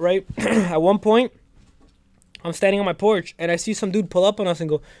back up, right? At one point, I'm standing on my porch, and I see some dude pull up on us and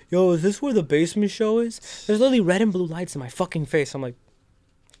go, yo, is this where the basement show is? There's literally red and blue lights in my fucking face. I'm like,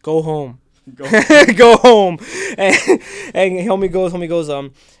 go home. Go home. And homie goes,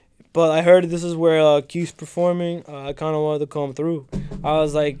 but I heard this is where Q's performing. I kind of wanted to come through. I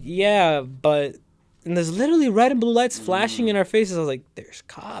was like, yeah, but... And there's literally red and blue lights flashing in our faces. I was like, there's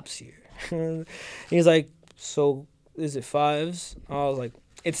cops here. He's like, so is it 5s? I was like,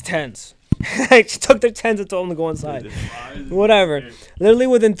 it's 10s. I just took their 10s and told them to go inside. Whatever. Literally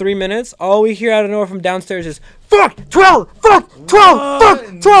within 3 minutes, all we hear out of nowhere from downstairs is, fuck 12! Fuck 12! Fuck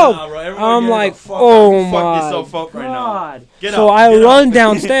 12! Nah, bro, I'm like, oh my god. So I run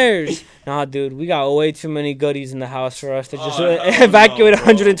downstairs. Nah, dude, we got way too many goodies in the house for us to just evacuate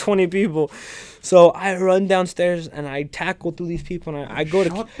 120 people. So I run downstairs and I tackle through these people and I go to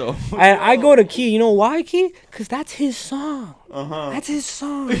Shut the fuck I go to up. Key. You know why, Key? Cause that's his song. That's his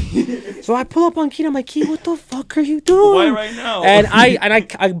song. So I pull up on Key and I'm like, Key, what the fuck are you doing? Why right now? And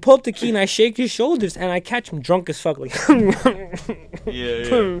I pull up to Key and I shake his shoulders and I catch him drunk as fuck, like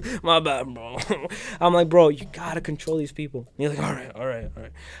yeah. my bad, bro. I'm like, bro, you gotta control these people. And he's like, all right.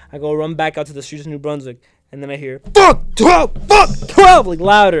 I go run back out to the streets of New Brunswick, and then I hear fuck 12, like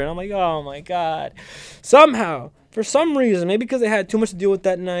louder, and I'm like, oh my god. Somehow, for some reason, maybe because they had too much to deal with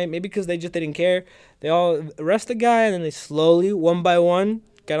that night, maybe because they just didn't care, they all arrest the guy, and then they slowly, one by one,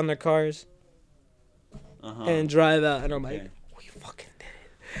 get on their cars and drive out. And I'm like, we fucking did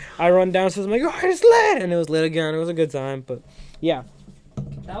it. I run downstairs, I'm like, oh, it's lit, and it was lit again. It was a good time, but yeah.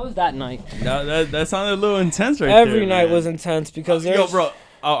 That was that night. That sounded a little intense right Every there, night man. was intense because Yo, bro,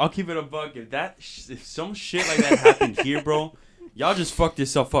 I'll keep it a buck. If some shit like that happened here, bro, y'all just fucked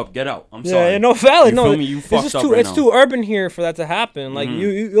yourself up. Get out. I'm sorry. Yeah, no, valid. You No, feel me? You this fucked is up too. right It's now. too urban here for that to happen. Like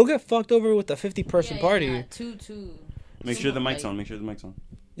Mhm. you'll get fucked over with a 50-person party. Yeah, too. Make sure the mic's on. Make sure the mic's on.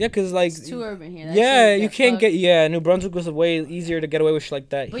 Yeah, cause like It's too urban here. That yeah, shit you can't fucked. get. Yeah, New Brunswick was way easier to get away with shit like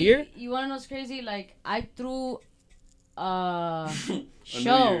that. But Here, you wanna know what's crazy? Like I threw a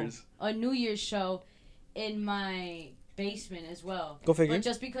Year's. a New Year's show in my basement as well. Go figure. But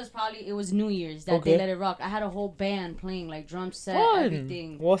just because probably it was New Year's that Okay. they let it rock. I had a whole band playing like drum set, fun.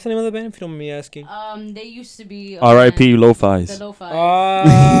 everything. What's the name of the band? If you don't mind me asking. They used to be R.I.P. The Lo-Fi's. Lo-Fi.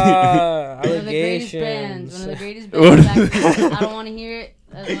 Ah, One of the greatest bands. One of the allegations. greatest bands. I don't want to hear it.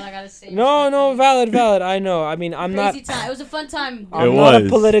 That's what I gotta say. No, valid. I know. I mean, I'm not. Crazy time. It was a fun time. I'm It not a was.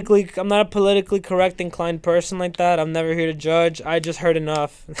 politically correct inclined person like that. I'm never here to judge. I just heard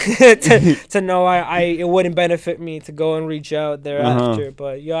enough to know it wouldn't benefit me to go and reach out thereafter.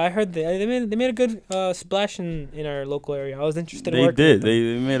 But yeah, I heard they made a good splash in our local area. I was interested in They working did. with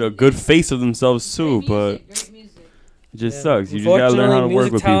them. They made a good face of themselves too, Great but music, great music. it just Yeah. sucks. You just gotta learn how to Unfortunately, work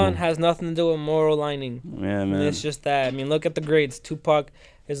music with talent people. has nothing to do with moral lining. Yeah, And man. it's just that. I mean, look at the greats. Tupac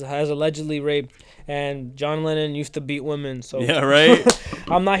has allegedly raped, and John Lennon used to beat women. So Yeah, right.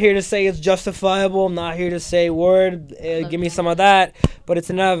 I'm not here to say it's justifiable. I'm not here to say word. Give me some of that. But it's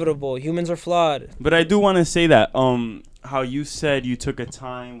inevitable. Humans are flawed. But I do want to say that how you said you took a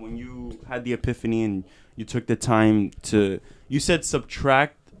time when you had the epiphany and you took the time to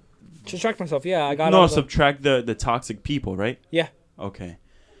subtract. Distract myself. Yeah, I got No, out of the- subtract the toxic people, right? Yeah. Okay.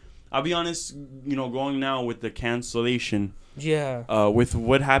 I'll be honest, going now with the cancellation, Yeah. with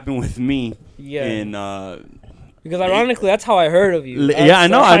what happened with me Yeah. in Because ironically, that's how I heard of you. Yeah, I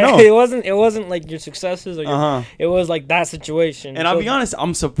know. It wasn't like your successes or your, Uh-huh. it was like that situation. And I'll be honest,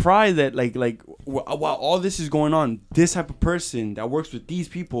 I'm surprised that while all this is going on, this type of person that works with these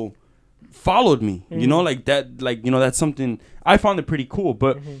people followed me. You know, like that, that's something I found it pretty cool.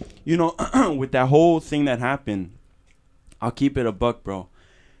 But with that whole thing that happened, I'll keep it a buck, bro.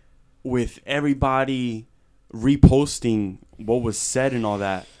 With everybody reposting what was said and all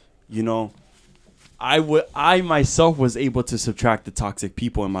that, I myself was able to subtract the toxic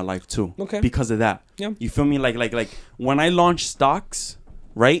people in my life too. Okay. Because of that. Yeah. You feel me? Like when I launched stocks,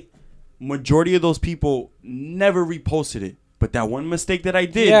 right? Majority of those people never reposted it. But that one mistake that I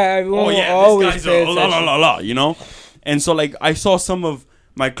did. Yeah, everyone will always this pay guy's la la attention. la la, And so I saw some of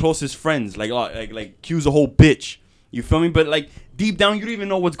my closest friends like Q's a whole bitch. You feel me? But deep down, you don't even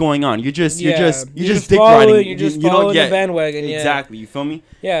know what's going on. You're just dick following- riding. You're just following the bandwagon. Yeah. Exactly. You feel me?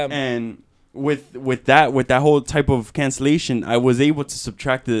 Yeah. And with that whole type of cancellation, I was able to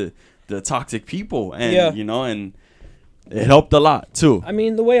subtract the toxic people, and and it helped a lot too. I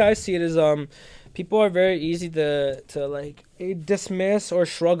mean, the way I see it is, people are very easy to dismiss or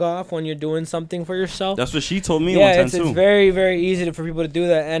shrug off when you're doing something for yourself. That's what she told me one Yeah, time it's too. very, very easy for people to do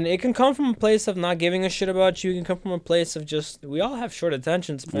that. And it can come from a place of not giving a shit about you. It can come from a place of just, we all have short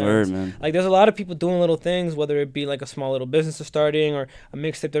attention spans. Word, man. Like, there's a lot of people doing little things, whether it be like a small little business they're starting or a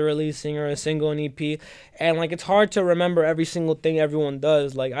mixtape they're releasing or a single, an EP. And, it's hard to remember every single thing everyone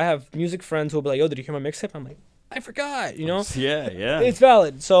does. Like, I have music friends who will be like, yo, did you hear my mixtape? I'm like, I forgot, Yeah. It's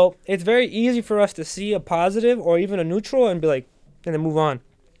valid. So it's very easy for us to see a positive or even a neutral and be like, and then move on.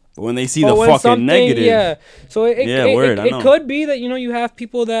 But when they see But the when fucking something- negative, Yeah. So it I know. could be that you have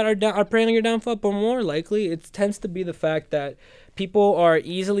people that are preying on your downfall, but more likely it tends to be the fact that people are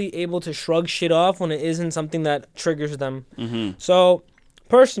easily able to shrug shit off when it isn't something that triggers them. Mm-hmm. So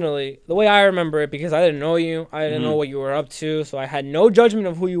personally, the way I remember it, because I didn't know you, I didn't know what you were up to, so I had no judgment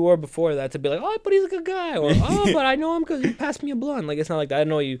of who you were before that to be like, oh, but he's a good guy, or oh, but I know him because he passed me a blunt. Like, it's not like that. I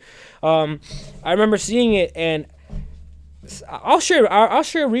know you. I remember seeing it, and I'll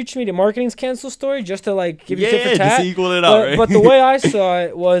share Reach Me to Marketing's cancel story just to give you tit for just tat. to equal it out, right? But the way I saw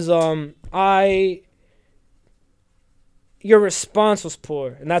it was Your response was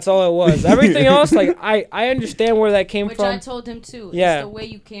poor, and that's all it was. Everything else, like I understand where that came Which from. I told him too. Yeah. It's the way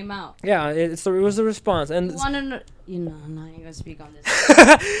you came out. Yeah, it was the response, and You wanna know, I'm not even gonna speak on this.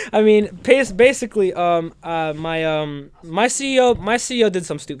 I mean, basically, my CEO did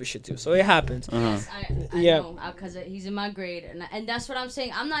some stupid shit too, so it happens. Yes, I Yeah. know, because he's in my grade, and that's what I'm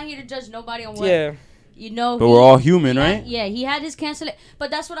saying. I'm not here to judge nobody on what. Yeah, You know. But we're all human, he had- right? Yeah, he had his cancel.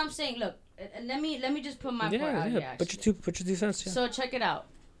 But that's what I'm saying. Look, let me just put my part out here. yeah. Actually. Put your 2 cents. Yeah. So check it out.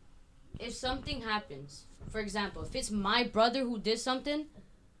 If something happens, for example, if it's my brother who did something,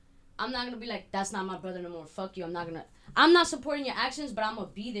 I'm not gonna be like, that's not my brother no more. Fuck you. I'm not supporting your actions, but I'm gonna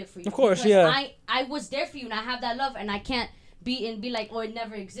be there for you. Of course, because yeah. I was there for you, and I have that love, and I can't be like, oh, it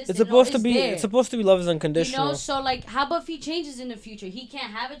never existed. It's supposed No, to be. there. It's supposed to be love is You unconditional. know, so like, how about if he changes in the future? He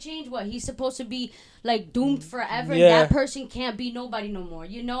can't have a change. What? He's supposed to be like doomed forever. Yeah. And that person can't be nobody no more.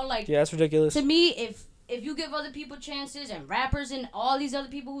 You know, like Yeah, that's ridiculous. to me, if you give other people chances and rappers and all these other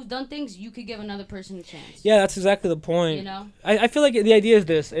people who've done things, you could give another person a chance. Yeah, that's exactly the point. You know. I feel like the idea is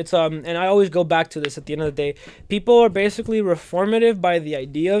this. It's and I always go back to this at the end of the day. People are basically reformative by the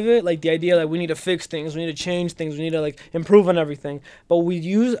idea of it, like the idea that we need to fix things, we need to change things, we need to like improve on everything. But we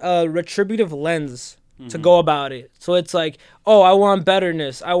use a retributive lens to go about it. So it's like, oh, I want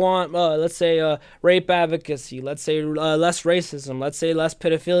betterness. I want, let's say, rape advocacy. Let's say less racism. Let's say less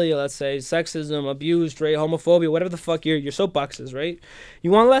pedophilia. Let's say sexism, abuse, rape, homophobia, whatever the fuck your soapbox is, right? You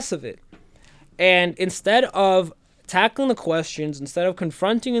want less of it. And instead of tackling the questions, instead of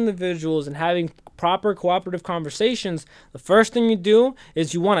confronting individuals and having proper cooperative conversations, the first thing you do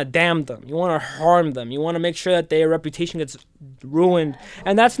is you want to damn them. You want to harm them. You want to make sure that their reputation gets ruined.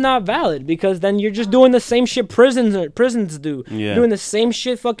 And that's not valid, because then you're just doing the same shit prisons do. Yeah. You're doing the same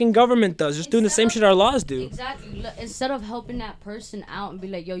shit fucking government does. Just doing the same shit our laws do. Exactly. Look, instead of helping that person out and be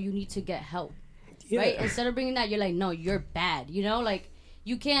like, yo, you need to get help. Yeah. Right? Instead of bringing that, you're like, no, you're bad. You know, like,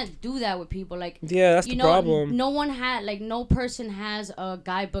 you can't do that with people. Like, Yeah, that's you the know, problem. no person has a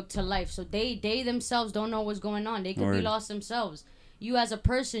guidebook to life. So they themselves don't know what's going on. They could be Word. lost themselves. You as a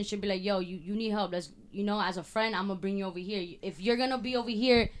person should be like, yo, you need help. Let's, as a friend, I'm gonna bring you over here. If you're gonna be over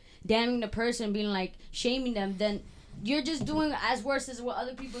here damning the person, being like shaming them, then you're just doing as worse as what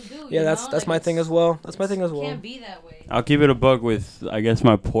other people do. Yeah, you that's know? my Like, thing as well. That's my thing as well. Can't be that way. I'll keep it a bug with, I guess,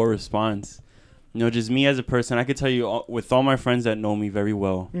 my poor response. Just me as a person. I could tell you, with all my friends that know me very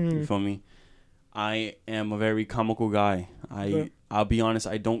well, you feel me? I am a very comical guy. I'll be honest,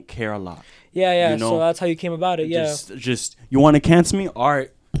 I don't care a lot. Yeah. You know, So that's how you came about it. Yeah. Just you want to cancel me? All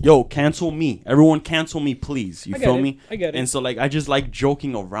right. Yo, cancel me. Everyone cancel me, please. You feel me? I get it. And so, like, I just like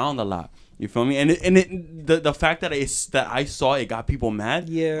joking around a lot. You feel me? And the fact that I saw it got people mad.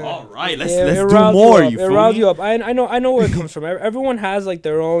 Yeah. All right, let's it do riled more. You up. You It feel riled me? you up. I know where it comes from. Everyone has like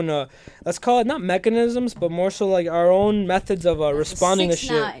their own, let's call it not mechanisms, but more so like our own methods of responding to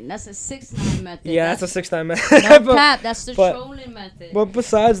shit. 6ix9ine. That's a 6ix9ine method. Yeah, that's a 6ix9ine method. No but, cap. That's the but- trolling method. but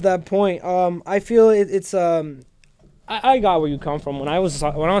besides that point, I feel it's I got where you come from. When I was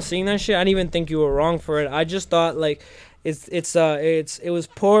seeing that shit, I didn't even think you were wrong for it. I just thought like it was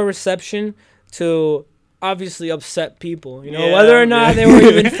poor reception to obviously upset people, Yeah, whether or not yeah. they were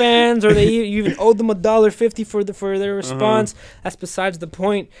even fans or you even owed them $1.50 for their response. That's besides the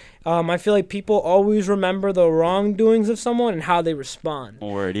point. I feel like people always remember the wrongdoings of someone and how they respond.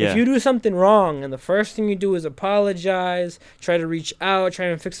 Word, yeah. If you do something wrong and the first thing you do is apologize, try to reach out, try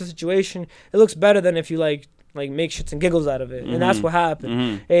to fix the situation, it looks better than if you like make shits and giggles out of it. And that's what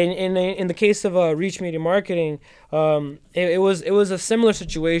happened. In the case of Reach Media Marketing, it was a similar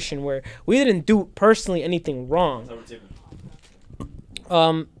situation where we didn't do personally anything wrong.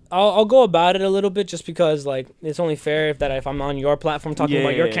 I'll go about it a little bit just because like it's only fair if I'm on your platform talking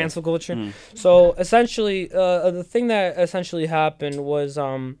about your cancel culture. So essentially, the thing that essentially happened was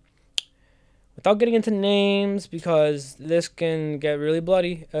without getting into names because this can get really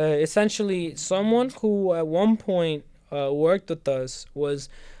bloody. Essentially, someone who at one point worked with us was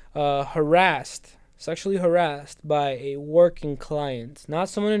sexually harassed by a working client, not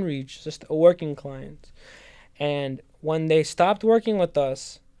someone in Reach, just a working client. And when they stopped working with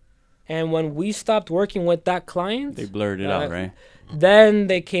us, and when we stopped working with that client, They blurred it out, right? then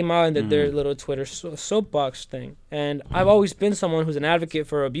they came out and did their little Twitter soapbox thing. And I've always been someone who's an advocate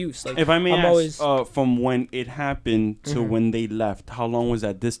for abuse. Like, If I may I'm ask, always from when it happened to when they left, how long was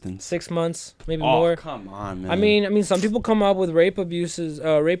that distance? 6 months, maybe Oh, more. come on, man. I mean, some people come up with rape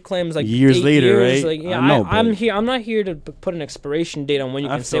claims like Years 8 later, years. right? Like, yeah, I know, I'm but- here. I'm not here to put an expiration date on when you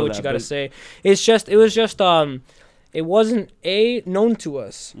I can say feel what that, you gotta but- say. It was just It wasn't A, known to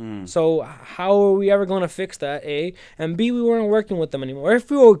us. So how are we ever going to fix that, A? And B, we weren't working with them anymore.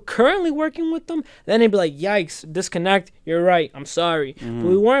 If we were currently working with them, then they'd be like, yikes, disconnect, you're right, I'm sorry. But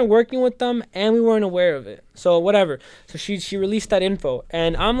we weren't working with them and we weren't aware of it. So whatever. So she released that info.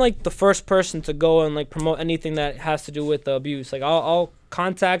 And I'm like the first person to go and like promote anything that has to do with the abuse. Like I'll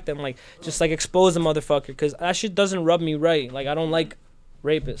contact and like just like expose the motherfucker because that shit doesn't rub me right. Like I don't like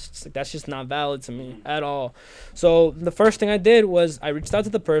rapists. Like that's just not valid to me at all. So the first thing I did was I reached out to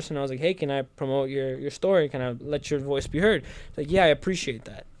the person. I was like, hey, can I promote your story? Can I let your voice be heard? Like, yeah, I appreciate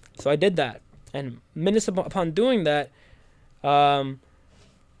that. So I did that. And minutes upon doing that,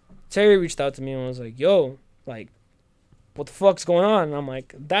 Terry reached out to me and was like, yo, like, what the fuck's going on? And I'm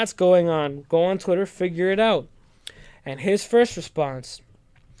like, that's going on. Go on Twitter, figure it out. And his first response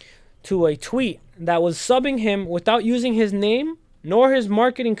to a tweet that was subbing him without using his name nor his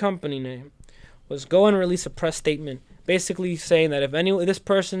marketing company name was go and release a press statement basically saying that if this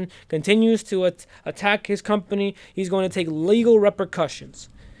person continues to attack his company, he's going to take legal repercussions.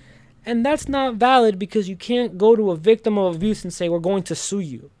 And that's not valid because you can't go to a victim of abuse and say, we're going to sue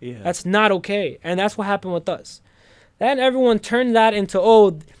you. Yeah. That's not okay. And that's what happened with us. Then everyone turned that into,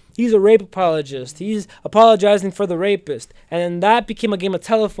 oh, he's a rape apologist. He's apologizing for the rapist. And then that became a game of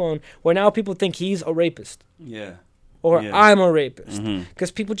telephone where now people think he's a rapist. Yeah. Or Yeah. I'm a rapist. Mhm. Because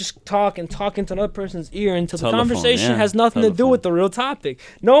people just talk into another person's ear until the Telephone, conversation yeah. has nothing to do with the real topic.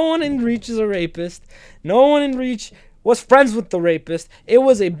 No one in Reach is a rapist. No one in Reach was friends with the rapist. It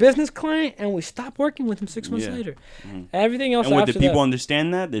was a business client, and we stopped working with him 6 months Yeah. later. Mhm. Everything else And what, after did people that,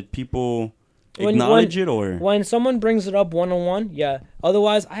 understand that? Did people When- acknowledge it or? when someone brings it up one-on-one, yeah.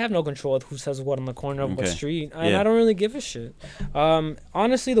 Otherwise, I have no control of who says what on the corner of what Okay. street. And Yeah. I don't really give a shit.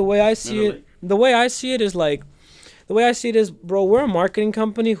 Honestly, the way I see it is like, the way I see it is, bro, we're a marketing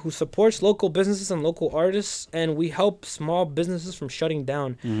company who supports local businesses and local artists, and we help small businesses from shutting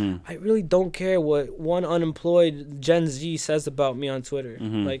down. Mhm. I really don't care what one unemployed Gen Z says about me on Twitter.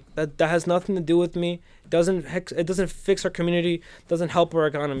 Mhm. Like that has nothing to do with me. It doesn't fix our community, doesn't help our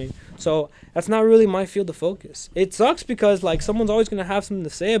economy. So that's not really my field of focus. It sucks because like someone's always gonna have something to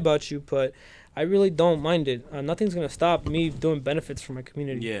say about you, but I really don't mind it. Nothing's gonna stop me doing benefits for my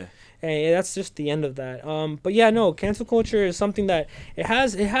community. Yeah. And that's just the end of that. But yeah, no, cancel culture is something that it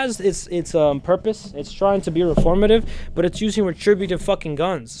has its purpose. It's trying to be reformative, but it's using retributive fucking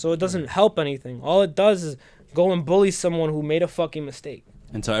guns, so it doesn't help anything. All it does is go and bully someone who made a fucking mistake.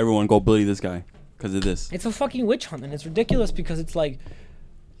 And tell everyone go bully this guy because of this. It's a fucking witch hunt, and it's ridiculous because it's like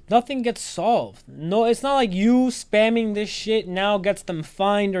nothing gets solved. No, it's not like you spamming this shit now gets them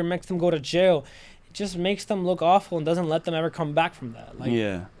fined or makes them go to jail. It just makes them look awful and doesn't let them ever come back from that. Like,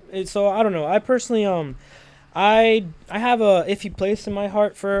 Yeah. So I don't know. I personally I have a iffy place in my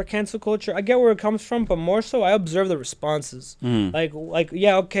heart for cancel culture. I get where it comes from, but more so I observe the responses. Mhm. Like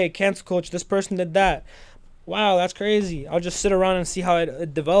yeah, okay, cancel culture. This person did that. Wow, that's crazy. I'll just sit around and see how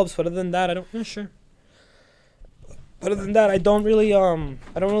it develops. But other than that, I don't. Yeah, sure. Other than that, I don't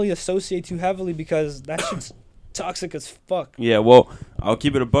really associate too heavily because that shit's toxic as fuck. Yeah. Well, I'll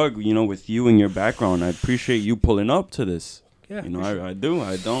keep it a bug. You know, with you and your background, I appreciate you pulling up to this. Yeah, You know, I do.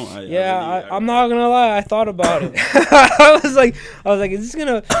 I don't. I'm not gonna lie. I thought about it. I was like, is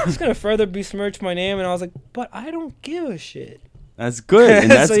this gonna further besmirch my name? And I was like, but I don't give a shit. That's good, and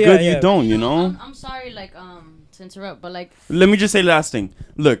that's So, yeah, good. yeah. You don't. You know. I'm sorry, like, to interrupt, but like, Let me just say last thing.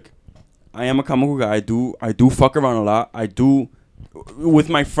 Look, I am a comic book guy. I do fuck around a lot. I do with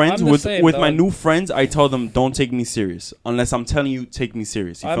my friends, I'm the with same, with my dog. new friends. I tell them don't take me serious unless I'm telling you take me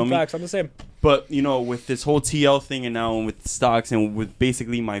serious. You feel I'm me? facts. I'm the same. But you know, with this whole TL thing and now with stocks and with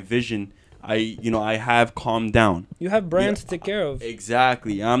basically my vision, I have calmed down. You have brands to take care of.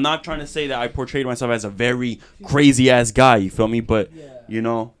 Exactly. I'm not trying to say that I portrayed myself as a very crazy ass guy. You feel me? But you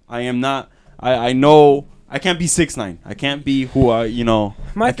know, I am not. I know I can't be 6ix9ine. I can't be who I. You know,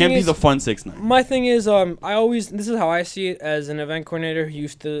 My I can't thing be is- the fun 6ix9ine. My thing is, this is how I see it as an event coordinator.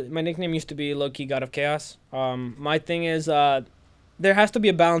 My nickname used to be Low Key God of Chaos. My thing is, there has to be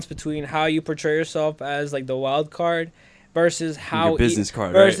a balance between how you portray yourself as like the wild card versus how Your business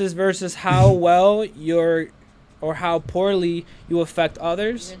card, right? versus how well or how poorly you affect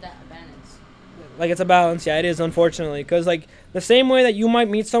others. you're that balance. Like, it's a balance. Yeah, it is, unfortunately. Because, like, the same way that you might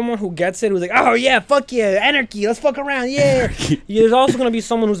meet someone who gets it, who's like, oh, yeah, fuck yeah, anarchy, let's fuck around, yeah. There's also going to be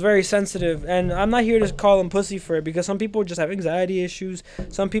someone who's very sensitive. And I'm not here to call them pussy for it, because some people just have anxiety issues.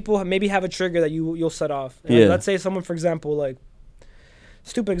 Some people maybe have a trigger that you'll set off. And Yeah. Let's say someone, for example, like,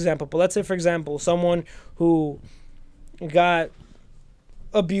 stupid example, but let's say, for example, someone who got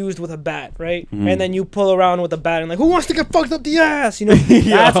abused with a bat, right? Mhm. And then you pull around with a bat and like, who wants to get fucked up the ass? You know,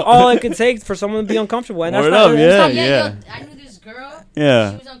 that's all it could take for someone to be uncomfortable. And that's Word not up, it's yeah, not Yo, I knew this girl.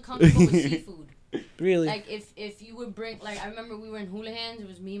 Yeah. She was uncomfortable with seafood. really. Like if you would bring, like I remember we were in Houlihan's. It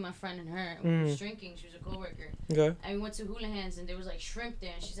was me, my friend, and her. And we was drinking. She was a coworker. Okay. And we went to Houlihan's and there was like shrimp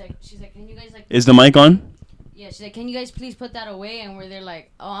there. And she's like, can you guys like? Is the mic on? Yeah, she's like, can you guys please put that away? And we're there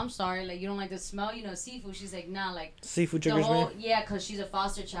like, oh, I'm sorry, like you don't like the smell, seafood. She's like, nah, like Seafood the triggers me. whole, yeah, cause she's a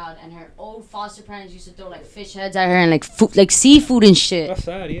foster child and her old foster parents used to throw like fish heads at her and like food, like seafood and shit. That's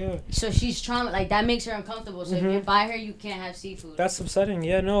sad, yeah. So she's trauma, like that makes her uncomfortable. So if you buy her, you can't have seafood. That's upsetting.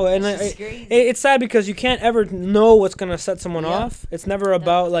 Yeah, no, and That's just crazy. it's sad because you can't ever know what's gonna set someone Yep. off. It's never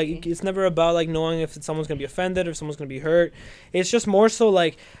about like Definitely. it's never about like knowing if someone's gonna be offended or if someone's gonna be hurt. It's just more so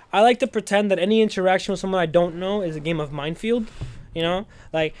like I like to pretend that any interaction with someone I don't know is a game of minefield. You know,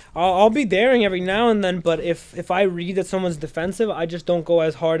 like I'll be daring every now and then, but if I read that someone's defensive, I just don't go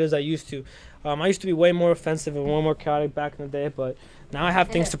as hard as I used to. I used to be way more offensive and way more chaotic back in the day, but now I have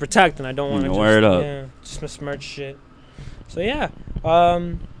things to protect and I don't want to Word up. just besmirch shit. So yeah,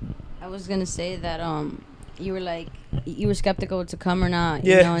 I was gonna say that you were skeptical to come or not,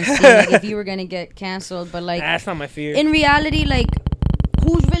 you Yeah. know, and see like, if you were gonna get canceled, but like that's not my fear. in reality, like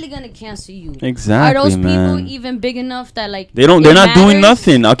who's really gonna cancel you? Exactly, Are those man. people even big enough that like They're it not doing matters?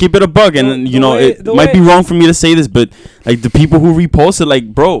 nothing. I'll keep it a bug, and The- you know the way- it the might be way- wrong for me to say this, but like the people who repost it, like,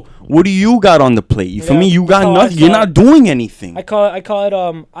 bro, what do you got on the plate? You feel Yeah, me? You that's got how I nothing. You're saw not it. doing anything. I call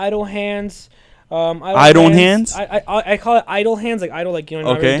it idle hands. Idle hands? I call it idle hands, like idle, like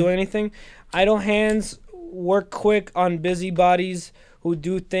not Okay. really doing anything. Idle hands work quick on busybodies who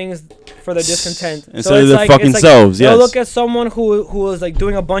do things for their discontent. Instead of their fucking selves, they'll yes. look at someone who is like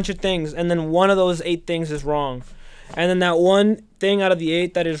doing a bunch of things, and then one of those 8 things is wrong, and then that one thing out of the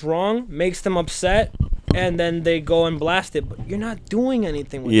 8 that is wrong makes them upset, and then they go and blast it. But you're not doing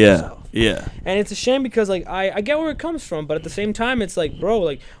anything with Yeah, yourself. yeah. And it's a shame because like I get where it comes from, but at the same time it's like, bro,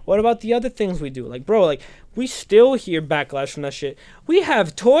 like what about the other things we do? Like, bro, like we still hear backlash from that shit. We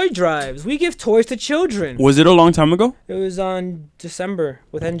have toy drives. We give toys to children. Was it a long time ago It was on December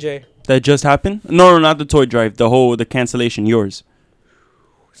with NJ. that just happened? No, not the toy drive. The cancellation. Yours.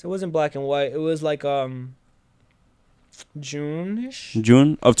 So it wasn't black and white. It was like June-ish.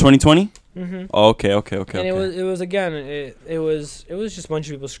 June of 2020. Mm-hmm. Oh, okay. And it was again it was just a bunch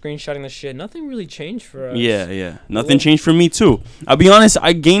of people screenshotting the shit. Nothing really changed for us. Yeah. Nothing changed for me too. I'll be honest.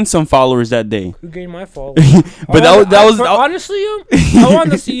 I gained some followers that day. Who gained my fault? But honestly, I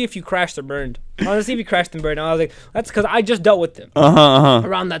wanted to see if you crashed or burned. I wanted to see if you crashed and burned. And I was like, that's because I just dealt with them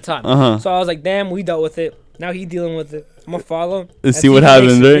around that time. So I was like, damn, we dealt with it. Now he dealing with it. I'm gonna follow. Let's see what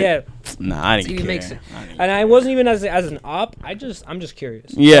happens, right? Yeah. Nah, I See didn't if he care. makes it. And I wasn't even as an op. I'm just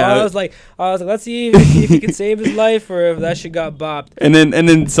curious. Yeah. So I was like, let's see if he can save his life or if that shit got bopped. And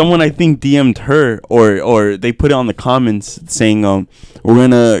then someone I think DM'd her or they put it on the comments saying we're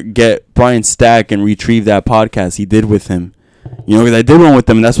gonna get Brian Stack and retrieve that podcast he did with him. You know, 'cause I did one with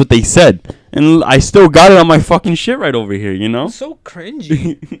them, and that's what they said. And I still got it on my fucking shit right over here, you know? It's so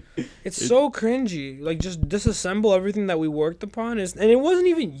cringy. It's so cringy. Like, just disassemble everything that we worked upon. And it wasn't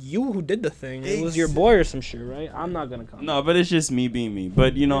even you who did the thing. It was your boy or some shit, right? I'm not gonna comment. No, but it's just me being me.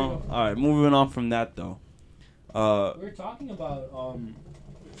 But, you know, all right, moving on from that, though. We were talking about,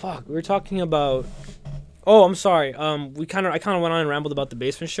 we were talking about... Oh, I'm sorry. I kind of went on and rambled about the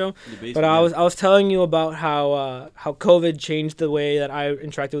basement show, but I was telling you about how COVID changed the way that I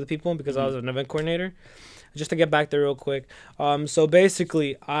interacted with people because I was an event coordinator. Just to get back there real quick. So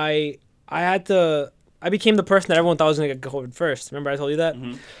basically, I became the person that everyone thought was gonna get COVID first. Remember I told you that?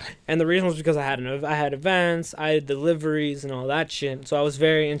 Mm-hmm. And the reason was because I had events, I had deliveries and all that shit. So I was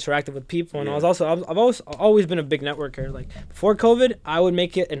very interactive with people, and I've always been a big networker. Like before COVID, I would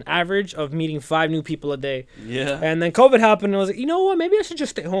make it an average of meeting 5 new people a day. Yeah. And then COVID happened, and I was like, you know what? Maybe I should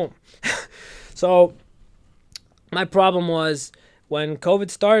just stay home. So my problem was when COVID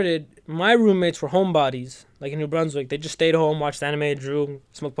started, my roommates were homebodies. Like in New Brunswick, they just stayed home, watched anime, drew,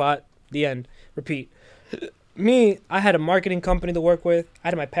 smoked pot. The end. Repeat. Me, I had a marketing company to work with. I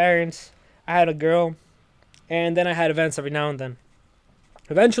had my parents. I had a girl. And then I had events every now and then.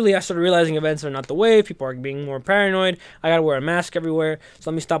 Eventually, I started realizing events are not the way. People are being more paranoid. I got to wear a mask everywhere.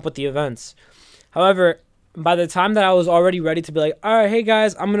 So let me stop with the events. However, by the time that I was already ready to be like, all right, hey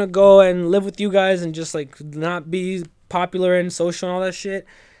guys, I'm going to go and live with you guys and just like not be popular and social and all that shit.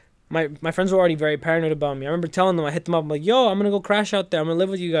 My friends were already very paranoid about me. I remember telling them, I hit them up, I'm like, yo, I'm going to go crash out there. I'm going to live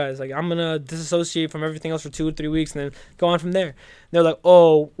with you guys. Like, I'm going to disassociate from everything else for 2 or 3 weeks and then go on from there. And they're like,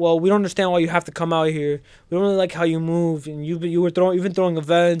 oh, well, we don't understand why you have to come out here. We don't really like how you move. And you've been throwing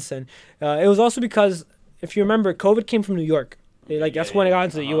events. And it was also because, if you remember, COVID came from New York. That's when I got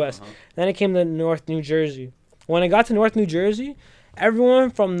into the U.S. Then I came to North New Jersey. When I got to North New Jersey,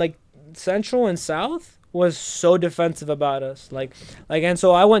 everyone from like Central and South was so defensive about us. And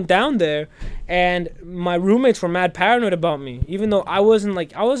so I went down there, and my roommates were mad paranoid about me, even though I wasn't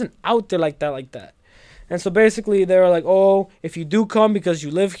out there like that. And so basically they were like, oh, if you do come because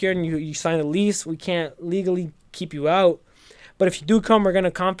you live here and you sign a lease, we can't legally keep you out. But if you do come, we're going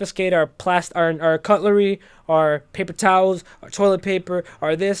to confiscate our cutlery, our paper towels, our toilet paper,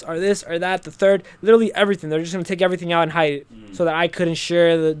 our this, or that, the third, literally everything. They're just going to take everything out and hide it so that I couldn't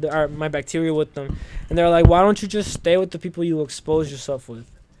share my bacteria with them. And they're like, why don't you just stay with the people you expose yourself with?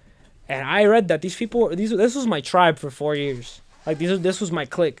 And I read that this was my tribe for 4 years. This was my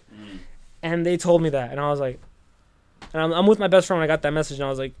clique. And they told me that. And I was like, and I'm with my best friend when I got that message. And I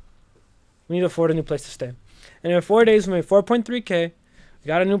was like, we need to afford a new place to stay. And in 4 days, we made 4.3K. We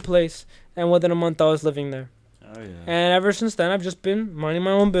got a new place. And within a month, I was living there. Oh, yeah. And ever since then, I've just been minding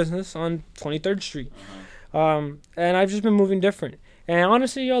my own business on 23rd Street. And I've just been moving different. And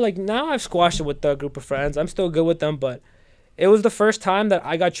honestly, now I've squashed it with a group of friends. I'm still good with them. But it was the first time that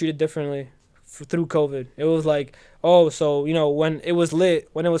I got treated differently through COVID. It was like, oh, so, when it was lit,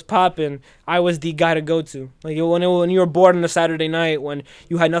 when it was popping, I was the guy to go to. Like, when you were bored on a Saturday night, when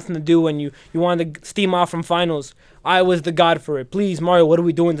you had nothing to do, when you wanted to steam off from finals, I was the god for it. Please, Mario, what are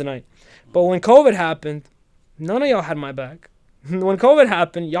we doing tonight? But when COVID happened, none of y'all had my back. When COVID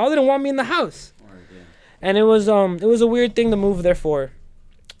happened, y'all didn't want me in the house. And it was a weird thing to move there for.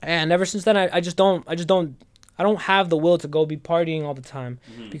 And ever since then, I don't have the will to go be partying all the time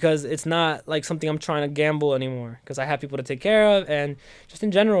because it's not like something I'm trying to gamble anymore because I have people to take care of, and just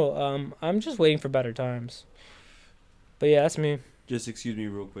in general, I'm just waiting for better times. But yeah, that's me. Just excuse me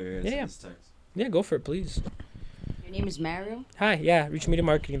real quick. Yeah, go for it, please. Your name is Mario? Hi, yeah, Reach Media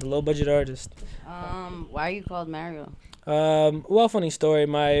Marketing, the low budget artist. Why are you called Mario? Well, funny story.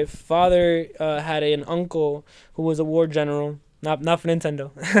 My father had an uncle who was a war general. Not for Nintendo.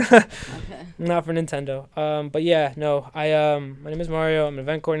 Okay. Not for Nintendo. But yeah, no. My name is Mario. I'm an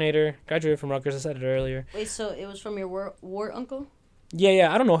event coordinator. Graduated from Rutgers. I said it earlier. Wait, so it was from your war uncle?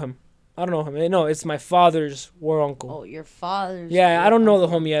 Yeah. I don't know him. No, it's my father's war uncle. Oh, your father's. Yeah, I don't know the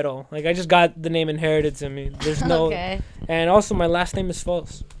homie at all. Like, I just got the name inherited to me. There's no. Okay. And also, my last name is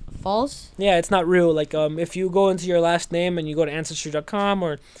false. False? Yeah, it's not real. Like, if you go into your last name and you go to Ancestry.com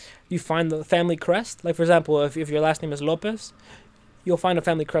or you find the family crest, like, for example, if your last name is Lopez, you'll find a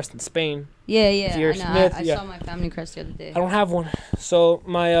family crest in Spain. Yeah. If you're Smith, I saw my family crest the other day. I don't have one. So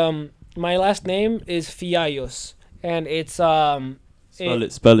my last name is Fiallos, and it's Spell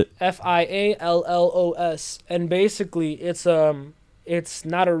it. Fiallos, and basically it's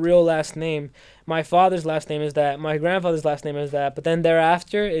not a real last name. My father's last name is that. My grandfather's last name is that. But then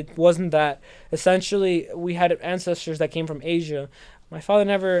thereafter, it wasn't that. Essentially, we had ancestors that came from Asia. My father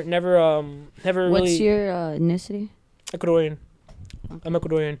never really. What's your ethnicity? Ecuadorian. I'm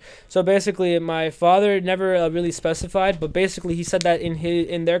Ecuadorian. So basically, my father never really specified, but basically he said that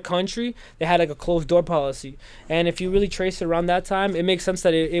in their country they had like a closed door policy, and if you really trace it around that time, it makes sense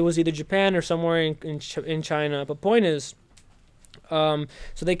that it was either Japan or somewhere in China. But point is, so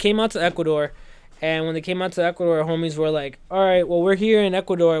they came out to Ecuador, and when they came out to Ecuador, homies were like, all right, well, we're here in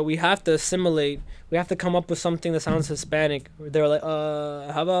Ecuador, we have to assimilate, we have to come up with something that sounds Hispanic. They were like,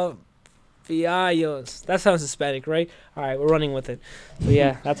 how about Fiallos? That sounds Hispanic, right? All right, we're running with it. So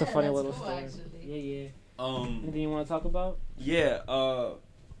yeah, that's a funny little cool, story. actually. Yeah. Anything you want to talk about? Yeah.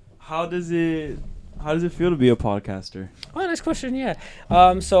 How does it feel to be a podcaster? Oh, nice question. Yeah.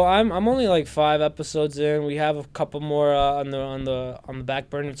 So I'm only like 5 episodes in. We have a couple more on the back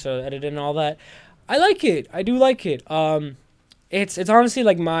burner to edit and all that. I like it. I do like it. It's honestly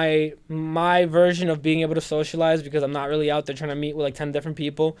like my version of being able to socialize because I'm not really out there trying to meet with like 10 different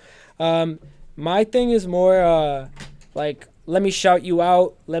people. My thing is more like, let me shout you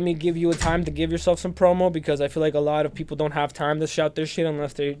out. Let me give you a time to give yourself some promo because I feel like a lot of people don't have time to shout their shit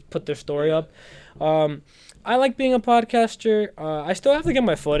unless they put their story up. I like being a podcaster. I still have to get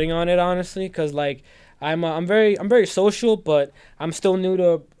my footing on it, honestly, because like I'm very social, but I'm still new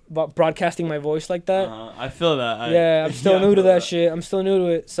to broadcasting my voice like that. I feel that. I'm still new to that shit. I'm still new to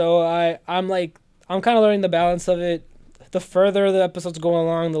it. So I'm kind of learning the balance of it. The further the episodes go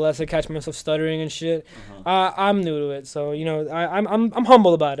along, the less I catch myself stuttering and shit. I'm new to it, so I'm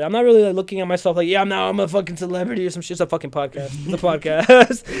humble about it. I'm not really like, looking at myself like, I'm a fucking celebrity or some shit. It's a fucking podcast. It's a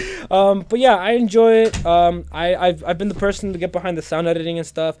podcast. But yeah, I enjoy it. I've been the person to get behind the sound editing and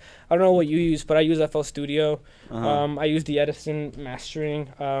stuff. I don't know what you use, but I use FL Studio. I use the Edison mastering.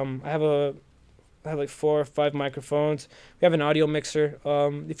 I have a I have like 4 or 5 microphones. We have an audio mixer.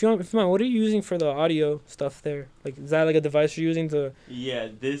 If you want, what are you using for the audio stuff there? Like, is that like a device you're using to? Yeah,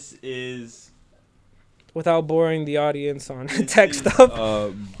 this is Without boring the audience on this tech is, stuff.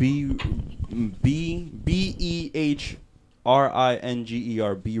 Behringer,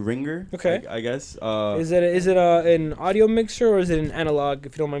 Behringer. Okay. I guess. Is it an audio mixer or is it an analog?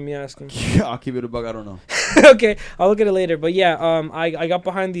 If you don't mind me asking. I'll keep it a bug. I don't know. Okay, I'll look at it later. But yeah, I got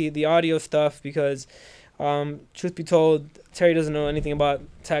behind the audio stuff because, truth be told, Terry doesn't know anything about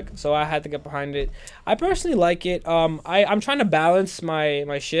tech, so I had to get behind it. I personally like it. I'm trying to balance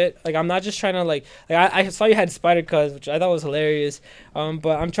my shit. Like, I'm not just trying to I saw you had Spider Cuz, which I thought was hilarious.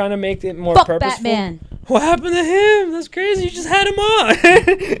 But I'm trying to make it more Fuck purposeful. Batman. What happened to him? That's crazy. You just had him on.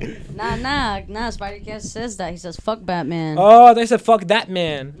 Nah. Spider-Cat says that. He says, fuck Batman. Oh, they said fuck that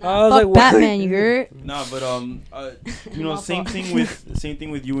man. Nah, I was fuck like, what? Batman, you heard? Nah, but you know, My same fault. thing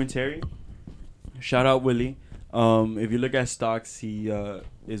with you and Terry. Shout out Willie. If you look at stocks, he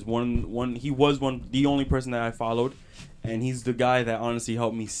is the only person that I followed, and he's the guy that honestly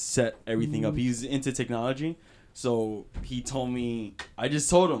helped me set everything up. He's into technology, so he told me. I just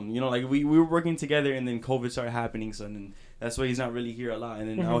told him, you know, like we were working together, and then COVID started happening, so then that's why he's not really here a lot, and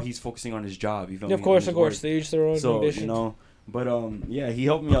then now he's focusing on his job. You feel me? Of course, On his work. they each their own So ambitions. you know, but yeah, he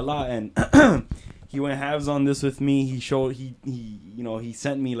helped me a lot, and he went halves on this with me. He showed he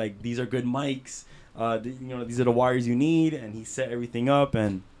sent me like, these are good mics. These are the wires you need, and he set everything up.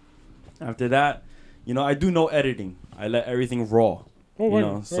 And after that, you know, I do no editing. I let everything raw.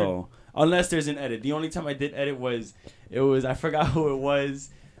 So unless there's an edit, the only time I did edit was I forgot who it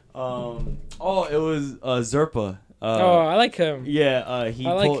was. It was Zerpa. I like him. Yeah,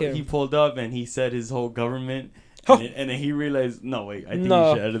 him. He pulled up and he said his whole government, Huh. and then he realized, no wait, I think No.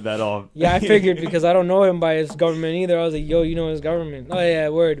 you should edit that off. Yeah, I figured because I don't know him by his government either. I was like, yo, you know his government. Oh, yeah,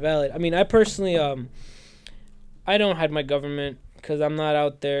 word, valid. I mean, I personally, I don't hide my government because I'm not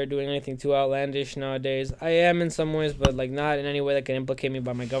out there doing anything too outlandish nowadays. I am in some ways, but, like, not in any way that can implicate me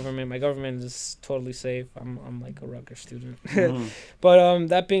by my government. My government is totally safe. I'm like a Rutgers student. Mhm. But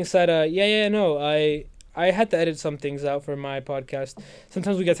that being said, I had to edit some things out for my podcast.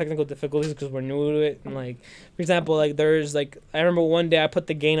 Sometimes we get technical difficulties because we're new to it. And, like, for example, like, there's, like, I remember one day I put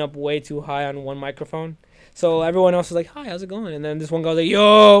the gain up way too high on one microphone. So everyone else was like, hi, how's it going? And then this one guy was like,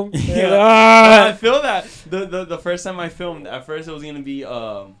 yo. And Yeah. they're like, I ah. feel that the first time I filmed, at first it was gonna be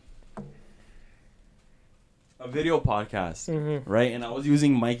a video podcast, right? And I was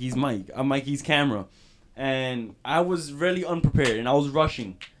using Mikey's camera, and I was really unprepared and I was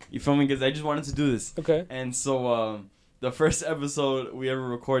rushing. You feel me? Because I just wanted to do this. Okay. And so the first episode we ever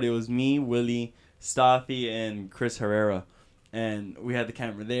recorded, it was me, Willie, Staffy, and Chris Herrera, and we had the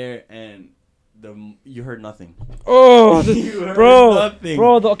camera there, and you heard nothing. Oh, You heard bro, nothing.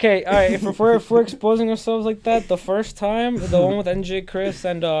 okay, all right. If we're exposing ourselves like that, the first time, the one with NJ, Chris,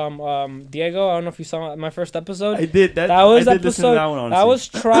 and Diego. I don't know if you saw my first episode. I did that. That was I did listen to episode. that one, honestly. That was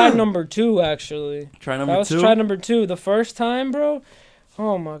try number 2, actually. Try That number was 2. try number 2. The first time, bro.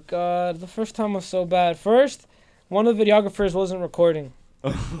 Oh my god, the first time was so bad. First, one of the videographers wasn't recording.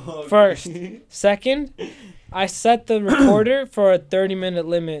 First. Second, I set the recorder for a 30-minute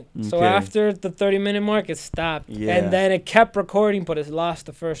limit. So Okay. after the 30-minute mark, it stopped. Yeah. And then it kept recording, but it lost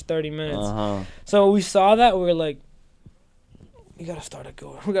the first 30 minutes. Uh-huh. So we saw that, we were like, we gotta start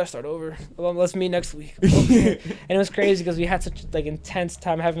over. Well, let's meet next week. Okay. And it was crazy because we had such like intense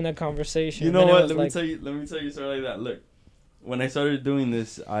time having that conversation. You know And then it what? was Let me like- tell you a story like that. Look, when I started doing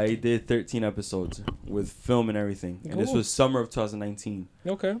this, I did 13 episodes with film and everything. And this Cool. was summer of 2019.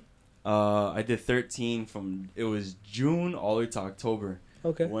 Okay. I did 13 it was June all the way to October.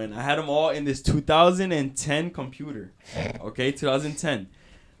 Okay. When I had them all in this 2010 computer. Okay, 2010.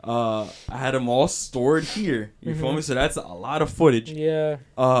 I had them all stored here. You feel Mhm. me? So that's a lot of footage. Yeah.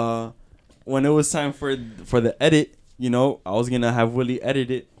 When it was time for the edit, you know, I was gonna have Willie edit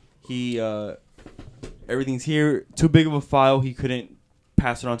it. He everything's here, too big of a file. He couldn't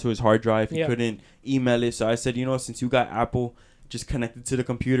pass it onto his hard drive. He Yeah. couldn't email it. So I said, you know, since you got Apple, just connect it to the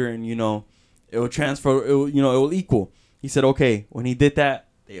computer, and you know, it will transfer. It will equal. He said, okay. When he did that,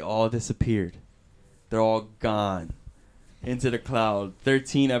 they all disappeared. They're all gone into the cloud.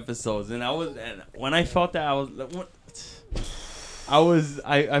 13 episodes, and when I felt that, I was like, what?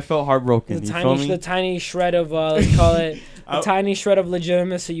 I felt heartbroken. You feel me? The tiny shred of let's call it the I- tiny shred of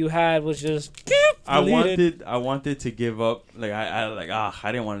legitimacy you had was just deleted. I wanted to give up. Like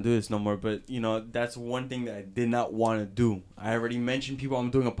I didn't want to do this no more. But you know, that's one thing that I did not want to do. I already mentioned people I'm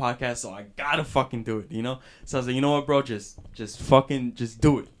doing a podcast, so I gotta fucking do it. You know. So I was like, you know what, bro, just do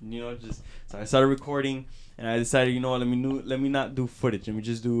it. You know, so I started recording, and I decided, you know what, let me not do footage. Let me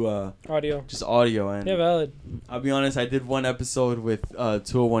just do Audio. just audio. And Yeah, valid. I'll be honest, I did one episode with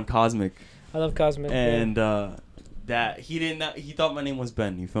 201 Cosmic, I love Cosmic. and that he thought my name was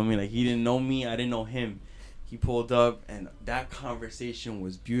Ben. You feel me? Like, he didn't know me, I didn't know him. He pulled up, and that conversation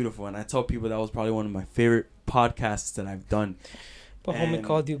was beautiful. And I told people that was probably one of my favorite podcasts that I've done. But homie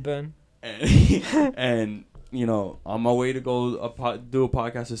called you Ben. And you know, on my way to go do a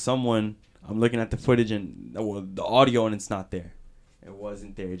podcast with someone, I'm looking at the footage and the audio, and it's not there. It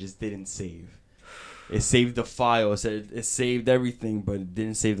wasn't there. It just didn't save. It saved the file. It saved everything, but it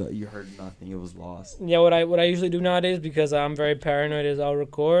didn't save you heard nothing. It was lost. Yeah, what I usually do nowadays, because I'm very paranoid, is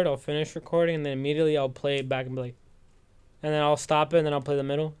I'll finish recording, and then immediately I'll play it back and be like, and then I'll stop it, and then I'll play the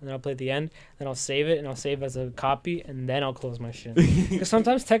middle, and then I'll play the end, then I'll save it, and I'll save as a copy, and then I'll close my shit. Because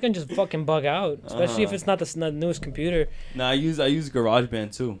sometimes tech can just fucking bug out, especially if it's not the newest computer. No, I use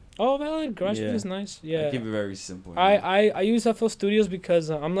GarageBand too. Oh, valid. GarageBand Yeah. is nice. Yeah. I keep it very simple. I use FL Studios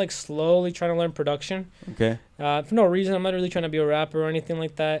because I'm like slowly trying to learn production. Okay. For no reason. I'm not really trying to be a rapper or anything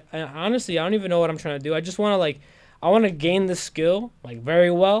like that. And honestly, I don't even know what I'm trying to do. I just want to I want to gain the skill like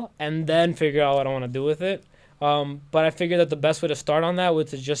very well, and then figure out what I want to do with it. But I figured that the best way to start on that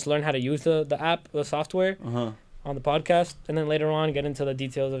was to just learn how to use the app, the software on the podcast, and then later on get into the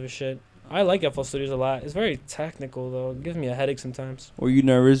details of the shit. I like FL Studios a lot. It's very technical though. It gives me a headache sometimes. Were you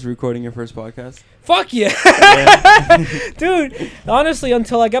nervous recording your first podcast? Fuck yeah. Dude, honestly,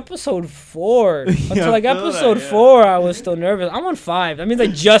 until like episode 4. Until like episode 4, I was still nervous. I'm on 5. That means I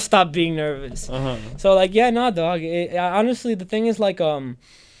just stopped being nervous. So like, yeah, nah, dog. Honestly, the thing is like,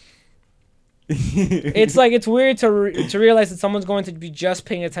 it's like, it's weird to realize that someone's going to be just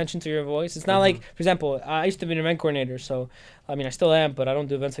paying attention to your voice. It's not like, for example, I used to be an event coordinator, so I mean I still am, but I don't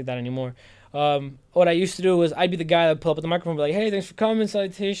do events like that anymore. What I used to do was I'd be the guy that would pull up at the microphone and be like, hey, thanks for coming,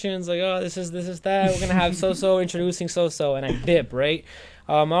 salutations, like, oh, this is that, we're gonna have so introducing so, and I dip, right?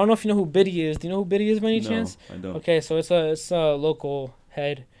 I don't know if you know who Biddy is. Do you know who Biddy is by any chance? No, I don't. Okay, so it's a local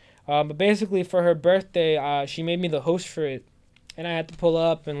head. But basically for her birthday, she made me the host for it. And I had to pull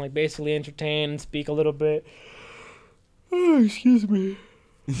up and like basically entertain and speak a little bit. Oh, excuse me.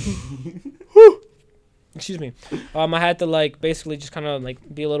 Excuse me. I had to like basically just kind of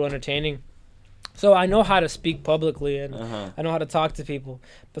like be a little entertaining. So I know how to speak publicly and I know how to talk to people.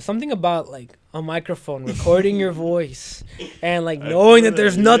 But something about like a microphone recording your voice and like knowing that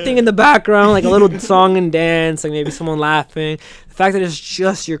there's nothing in the background, like a little song and dance, like maybe someone laughing. The fact that it's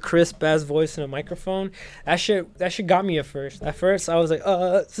just your crisp ass voice in a microphone, that shit got me at first. At first I was like,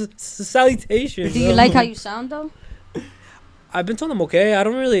 salutations. Do you like how you sound though? I've been told I'm okay. I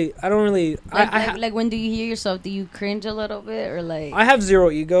don't really. Like when do you hear yourself? Do you cringe a little bit or like? I have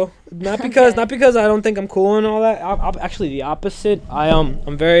zero ego. Not because I don't think I'm cool and all that. I'm actually the opposite.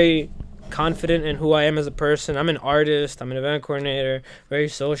 I'm very confident in who I am as a person. I'm an artist. I'm an event coordinator. Very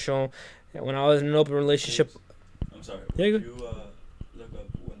social. When I was in an open relationship. I'm sorry. Yeah, you look up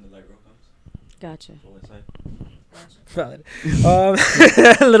when the light roll comes. Gotcha. Valid.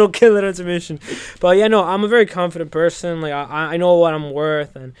 A little intermission. But yeah, no, I'm a very confident person. Like I know what I'm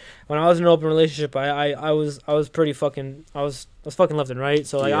worth, and when I was in an open relationship, I was pretty fucking I was fucking left and right.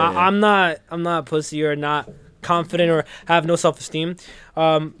 So like I'm not pussy or not confident or have no self-esteem.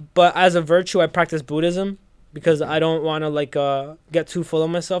 But as a virtue, I practice Buddhism because I don't want to like get too full of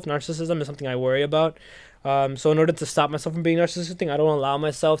myself. Narcissism is something I worry about. So in order to stop myself from being narcissistic, I don't allow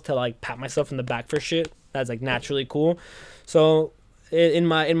myself to like pat myself in the back for shit that's like naturally cool. So in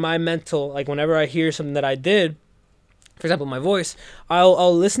my mental, like whenever I hear something that I did, for example, my voice,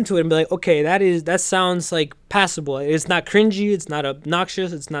 I'll listen to it and be like, okay, that sounds like passable. It's not cringy, it's not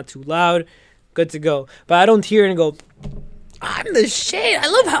obnoxious, it's not too loud, good to go. But I don't hear it and go, I'm the shit. I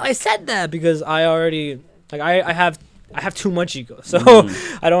love how I said that because I already like I have too much ego, so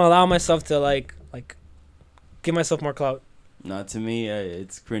I don't allow myself to like give myself more clout. No, to me,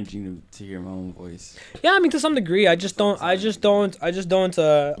 it's cringing to hear my own voice. Yeah, I mean to some degree. I don't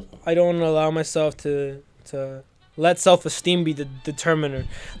allow myself to let self-esteem be the determiner.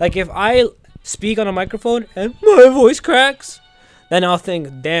 Like if I speak on a microphone and my voice cracks, then I'll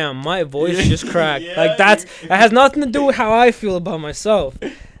think, damn, my voice just cracked. Like that has nothing to do with how I feel about myself.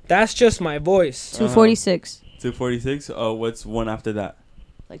 That's just my voice. 246. 246. Oh, what's one after that?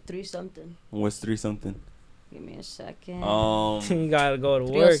 Like 3 something. What's 3 something? Give me a second. You gotta go to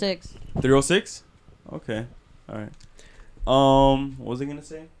work. 306. 306. Okay. All right. What was I gonna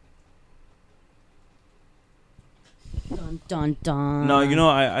say? Dun dun dun. No, you know,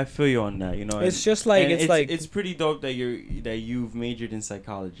 I feel you on that. You know, It's just like it's pretty dope that you've majored in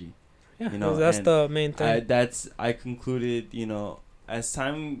psychology. Yeah, you know, that's the main thing. I concluded, you know, as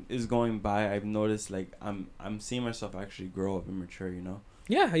time is going by, I've noticed like I'm seeing myself actually grow up and mature.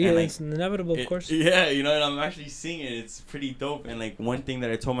 Yeah, like, it's inevitable, of course. Yeah, and I'm actually seeing it. It's pretty dope. And like one thing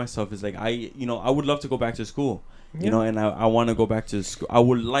that I told myself is like I would love to go back to school. And I want to go back to school. I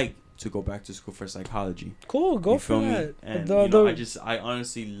would like to go back to school for psychology. Cool, go for that. And I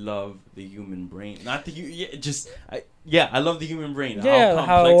honestly love the human brain. Not the I love the human brain. Yeah,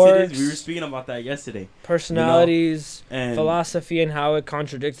 how complex it is. We were speaking about that yesterday. Personalities, and philosophy, and how it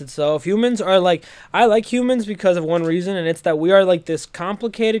contradicts itself. Humans are like, I like humans because of one reason, and it's that we are like this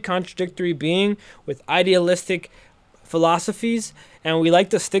complicated, contradictory being with idealistic philosophies, and we like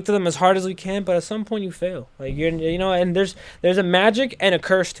to stick to them as hard as we can, but at some point you fail. Like and there's a magic and a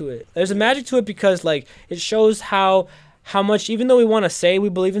curse to it. There's a magic to it because like it shows how much, even though we want to say we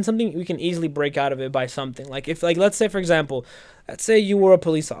believe in something, we can easily break out of it by something. Like if let's say, for example, let's say you were a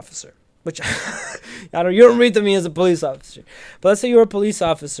police officer, which you don't read to me as a police officer, but let's say you were a police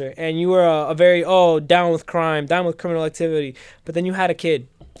officer and you were a very down with crime, down with criminal activity, but then you had a kid,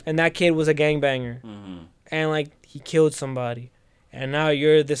 and that kid was a gangbanger, and like he killed somebody, and now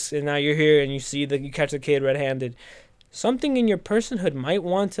you're here and you catch the kid red-handed. Something in your personhood might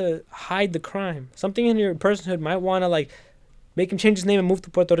want to hide the crime. Something in your personhood might want to like make him change his name and move to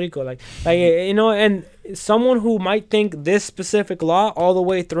Puerto Rico, like and someone who might think this specific law all the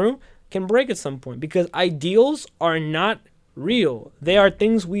way through can break at some point, because ideals are not real. They are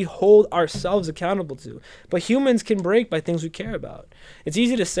things we hold ourselves accountable to. But humans can break by things we care about. It's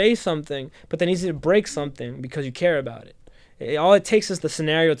easy to say something, but then easy to break something because you care about it. All it takes is the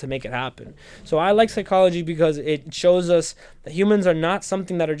scenario to make it happen. So I like psychology because it shows us that humans are not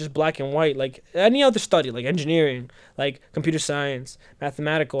something that are just black and white like any other study, like engineering, like computer science,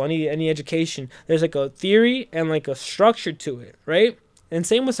 mathematical, any education. There's like a theory and like a structure to it, right? And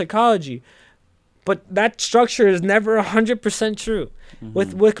same with psychology. But that structure is never 100% true.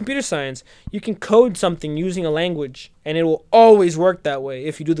 With computer science, you can code something using a language, and it will always work that way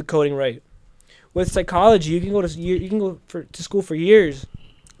if you do the coding right. With psychology, you can go to school for years,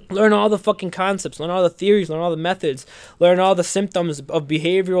 learn all the fucking concepts, learn all the theories, learn all the methods, learn all the symptoms of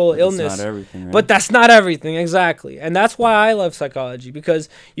behavioral illness. That's not everything, right? But that's not everything, exactly. And that's why I love psychology, because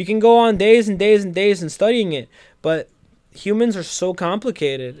you can go on days and days and days and studying it, but humans are so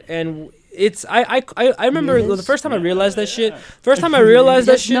complicated, and it's I remember the first time I realized that shit.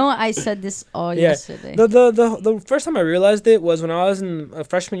 No, I said this all yesterday. The first time I realized it was when I was in a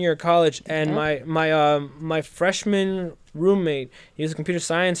freshman year of college, and my freshman roommate, he was a computer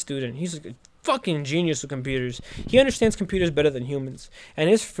science student. He's a fucking genius with computers. He understands computers better than humans. And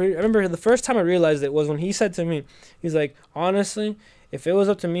I remember the first time I realized it was when he said to me, he's like, honestly, if it was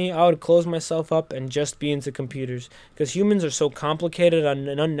up to me, I would close myself up and just be into computers, because humans are so complicated and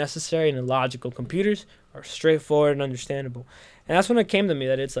unnecessary and illogical. Computers are straightforward and understandable. And that's when it came to me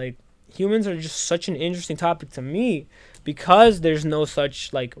that it's like humans are just such an interesting topic to me, because there's no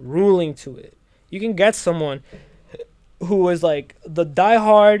such like ruling to it. You can get someone who is like the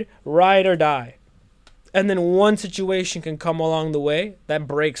diehard ride or die, and then one situation can come along the way that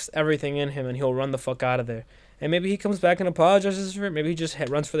breaks everything in him, and he'll run the fuck out of there. And maybe he comes back and apologizes for it. Maybe he just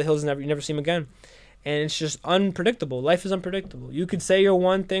runs for the hills and you never see him again. And it's just unpredictable. Life is unpredictable. You could say you're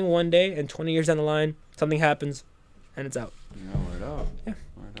one thing one day, and 20 years down the line, something happens, and it's out. Yeah, word up. Yeah.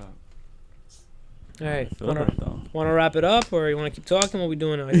 Word up. All right. Want to wrap it up, or you want to keep talking? What are we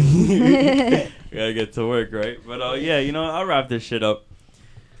doing out here? We got to get to work, right? But, I'll wrap this shit up.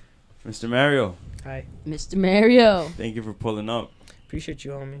 Mr. Mario. Hi. Mr. Mario. Thank you for pulling up. Appreciate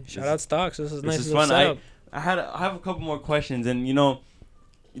you, homie. Shout out Stocks. This is nice. This is fun. I have a couple more questions, and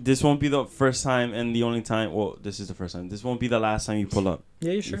this won't be the first time and the only time. Well, this is the first time. This won't be the last time you pull up.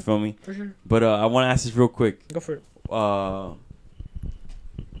 Yeah, you sure? You feel me? For sure. But I want to ask this real quick. Go for it.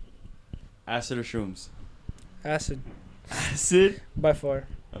 Acid or shrooms? Acid. Acid? By far.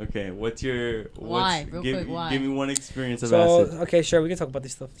 Okay, why? Why? Give me one experience of acid. Okay, sure, we can talk about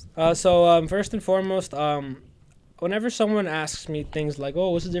these stuff. First and foremost, whenever someone asks me things like,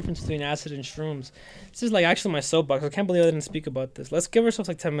 oh, what's the difference between acid and shrooms? This is like actually my soapbox. I can't believe I didn't speak about this. Let's give ourselves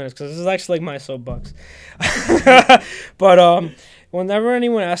like 10 minutes, because this is actually like my soapbox. But whenever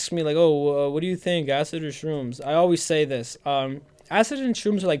anyone asks me like, oh, what do you think, acid or shrooms? I always say this. Acid and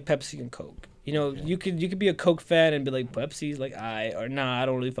shrooms are like Pepsi and Coke. You could be a Coke fan and be like, Pepsi's like, I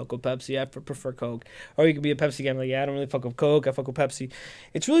don't really fuck with Pepsi. I prefer Coke. Or you could be a Pepsi fan, like, yeah, I don't really fuck with Coke. I fuck with Pepsi.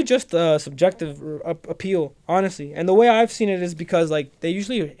 It's really just a subjective appeal, honestly. And the way I've seen it is because, like, they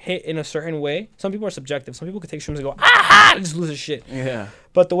usually hit in a certain way. Some people are subjective. Some people could take shrooms and go, and just lose their shit. Yeah.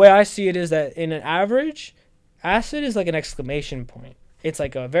 But the way I see it is that in an average, acid is like an exclamation point. It's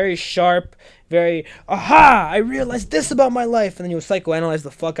like a very sharp, very, aha, I realized this about my life. And then you psychoanalyze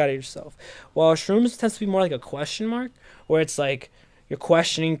the fuck out of yourself. While shrooms tends to be more like a question mark, where it's like you're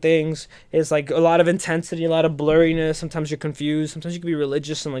questioning things. It's like a lot of intensity, a lot of blurriness. Sometimes you're confused. Sometimes you can be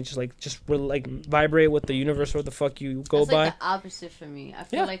religious and like vibrate with the universe or what the fuck you go That's by. like the opposite for me. I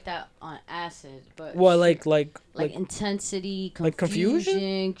feel like that on acid, but Well, like intensity, like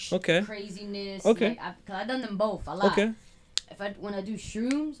confusion? Okay. craziness. Okay. Like, I've done them both a lot. Okay. When I do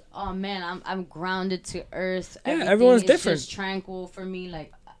shrooms, oh man, I'm grounded to earth. Yeah, Everything everyone's is different. Just tranquil for me.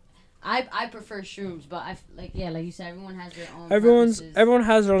 Like I prefer shrooms, but like you said, everyone has their own. Preferences. Everyone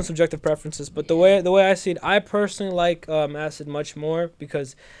has their own subjective preferences, but the way I see it, I personally like acid much more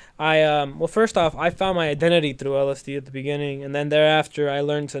because well, first off, I found my identity through LSD at the beginning, and then thereafter I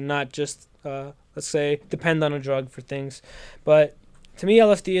learned to not just let's say depend on a drug for things, but to me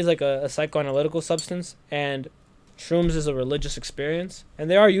LSD is like a psychoanalytical substance, and shrooms is a religious experience, and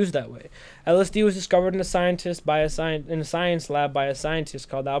they are used that way. LSD was discovered in a science lab by a scientist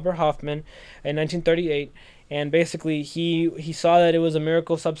called Albert Hofmann in 1938, and basically he saw that it was a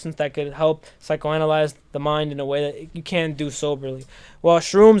miracle substance that could help psychoanalyze the mind in a way that you can't do soberly. While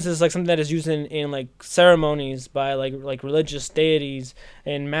shrooms is like something that is used in like ceremonies by like religious deities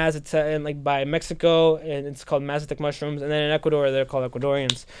in Mazatec and like by Mexico, and it's called Mazatec mushrooms, and then in Ecuador they're called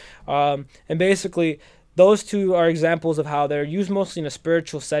Ecuadorians, and basically those two are examples of how they're used mostly in a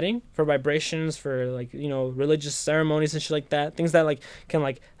spiritual setting for vibrations, for like, you know, religious ceremonies and shit like that. Things that like can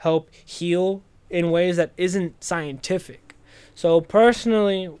like help heal in ways that isn't scientific. So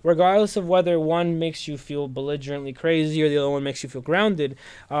personally, regardless of whether one makes you feel belligerently crazy or the other one makes you feel grounded,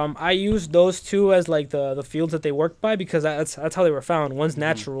 I use those two as like the fields that they work by, because that's how they were found. One's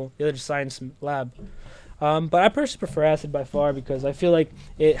natural, the other is science lab. But I personally prefer acid by far because I feel like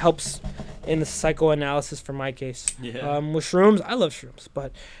it helps in the psychoanalysis for my case. Yeah. With shrooms, I love shrooms,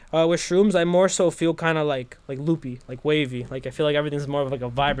 but with shrooms, I more so feel kind of like loopy, like wavy. Like I feel like everything's more of like a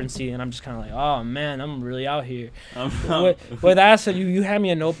vibrancy, and I'm just kind of like, oh man, I'm really out here. With acid, you hand me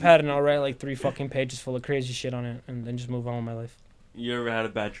a notepad and I'll write like 3 fucking pages full of crazy shit on it, and then just move on with my life. You ever had a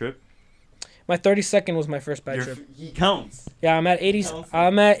bad trip? My 32nd was my first bad trip. He counts. Yeah, I'm at 80.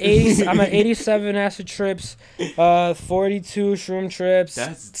 I'm at 87 acid trips, 42 shroom trips.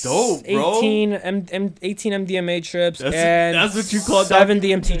 That's dope, bro. 18 MDMA trips, that's what you call 7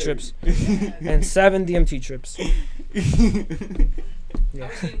 DMT trips, and 7 DMT trips. Yeah.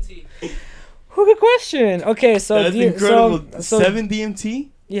 Who good question? Okay, so that's incredible. So 7 DMT?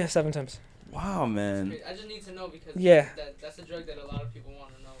 Yeah, 7 times. Wow, man. I just need to know because that's a drug that a lot of people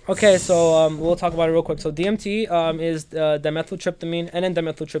want to know. Okay, so we'll talk about it real quick. So DMT is dimethyltryptamine and then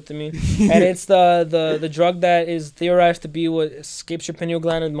dimethyltryptamine, and it's the drug that is theorized to be what escapes your pineal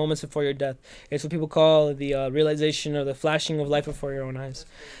gland in moments before your death. It's what people call the realization or the flashing of life before your own eyes.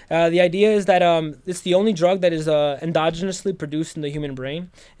 The idea is that it's the only drug that is endogenously produced in the human brain.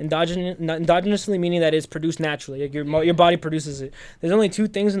 Endogenously meaning that it's produced naturally. Like your body produces it. There's only 2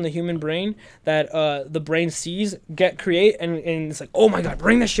 things in the human brain that the brain sees, create, and it's like, oh my god,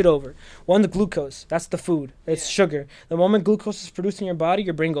 bring that shit over. One, the glucose. That's the food. It's sugar. The moment glucose is produced in your body,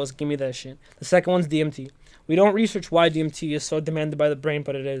 your brain goes, give me that shit. The second one's DMT. We don't research why DMT is so demanded by the brain,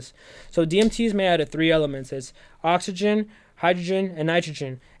 but it is. So DMT is made out of 3 elements. It's oxygen, hydrogen, and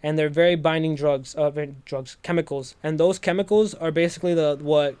nitrogen, and they're very binding chemicals. And those chemicals are basically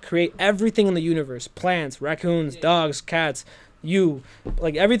what create everything in the universe: plants, raccoons, dogs, cats.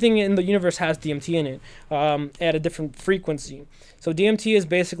 Like everything in the universe has DMT in it, at a different frequency. So DMT is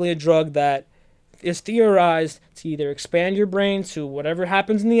basically a drug that is theorized to either expand your brain to whatever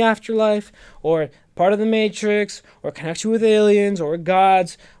happens in the afterlife, or part of the Matrix, or connect you with aliens or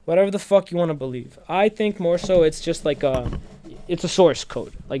gods, whatever the fuck you want to believe. I think more so it's just like it's a source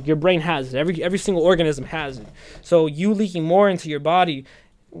code. Like your brain has it. Every single organism has it. So you leaking more into your body,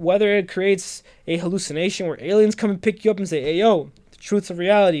 whether it creates a hallucination where aliens come and pick you up and say, hey, yo, the truths of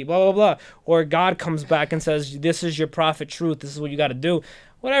reality, blah, blah, blah, or God comes back and says, this is your prophet truth, this is what you got to do,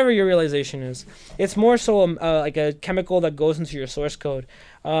 whatever your realization is. It's more so like a chemical that goes into your source code.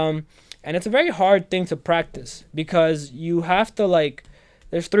 And it's a very hard thing to practice because you have to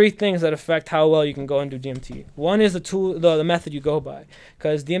there's 3 things that affect how well you can go and do DMT. One is the method you go by,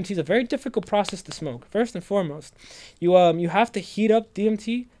 because DMT is a very difficult process to smoke. First and foremost, you have to heat up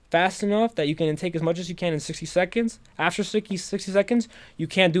DMT fast enough that you can take as much as you can in 60 seconds. After 60 seconds, you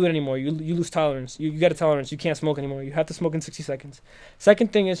can't do it anymore. You lose tolerance. You get a tolerance. You can't smoke anymore. You have to smoke in 60 seconds.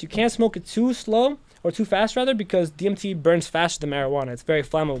 Second thing is you can't smoke it too slow, or too fast rather, because DMT burns faster than marijuana. It's very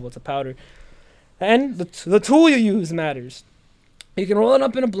flammable. It's a powder. And the tool you use matters. You can roll it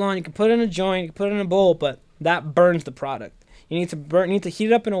up in a blunt, you can put it in a joint, you can put it in a bowl, but that burns the product. You need to heat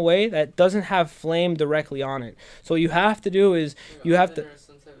it up in a way that doesn't have flame directly on it. So what you have to do is you have to. Or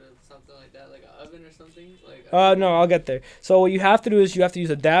something like that, like an oven or something. No, I'll get there. So what you have to do is you have to use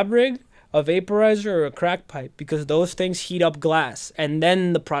a dab rig, a vaporizer, or a crack pipe, because those things heat up glass and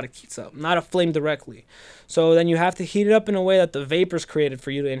then the product heats up, not a flame directly. So then you have to heat it up in a way that the vapor's created for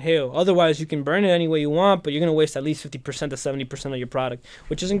you to inhale. Otherwise, you can burn it any way you want, but you're going to waste at least 50% to 70% of your product,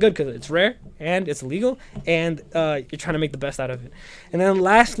 which isn't good because it's rare and it's illegal and you're trying to make the best out of it. And then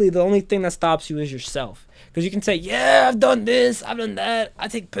lastly, the only thing that stops you is yourself. Because you can say, yeah, I've done this, I've done that, I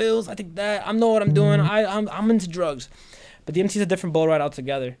take pills, I take that, I know what I'm doing, I'm into drugs. But DMT is a different bull ride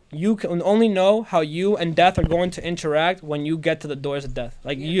altogether. You can only know how you and death are going to interact when you get to the doors of death.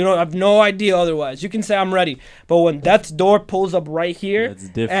 Like, you don't have no idea otherwise. You can say, I'm ready. But when death's door pulls up right here,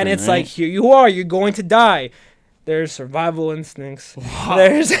 and it's like, here you are, you're going to die. There's survival instincts. Wow.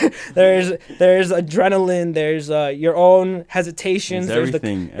 There's adrenaline. There's your own hesitations. There's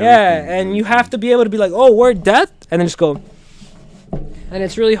everything. And you have to be able to be like, oh, we're death, and then just go. And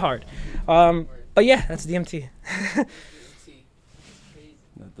it's really hard. But yeah, that's DMT.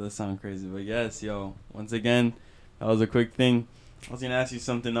 That does sound crazy, but yes, yo. Once again, that was a quick thing. I was gonna ask you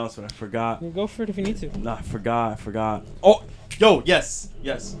something else, but I forgot. You go for it if you need to. Nah, I forgot. Oh, yo, yes.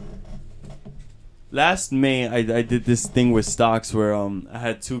 Last May, I did this thing with stocks where I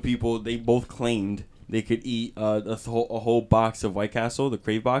had two people. They both claimed they could eat a whole box of White Castle, the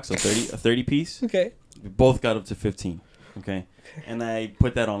Crave box, a 30 piece. Okay. We both got up to 15. Okay, and I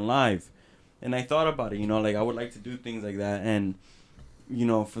put that on live, and I thought about it. You know, like I would like to do things like that, and you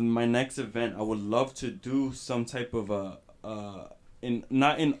know, for my next event, I would love to do some type of a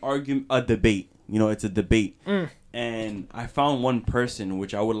debate. You know, it's a debate. And I found one person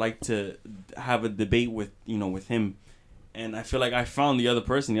which I would like to have a debate with, you know, with him. And I feel like I found the other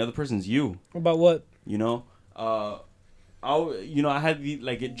person. The other person's you. About what? You know, I had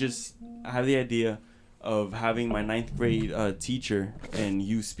I have the idea of having my 9th grade teacher and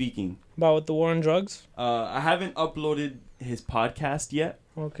you speaking. About the war on drugs? I haven't uploaded his podcast yet.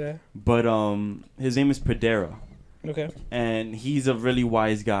 Okay. But his name is Pradera. Okay. And he's a really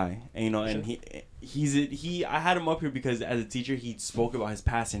wise guy. And, you know, and I had him up here because as a teacher he spoke about his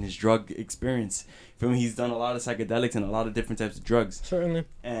past and his drug experience. From he's done a lot of psychedelics and a lot of different types of drugs. Certainly.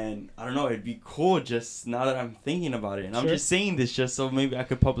 And I don't know, it'd be cool just now that I'm thinking about it. And I'm just saying this just so maybe I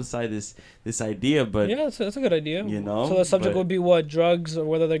could publicize this idea, but yeah, that's a good idea. You know. So the subject would be what, drugs, or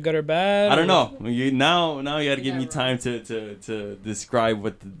whether they're good or bad? I don't know. Now you got to give me time to describe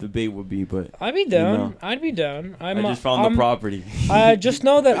what the debate would be, but I'd be down. You know, I'd be down. I just found the property. I just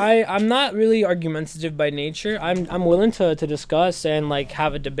know that I'm not really argumentative by nature. I'm willing to discuss and like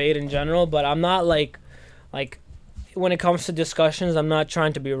have a debate in general, but I'm not like when it comes to discussions, I'm not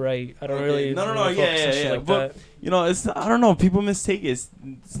trying to be right. I don't really. No. Yeah. Like but you know, I don't know. People mistake it.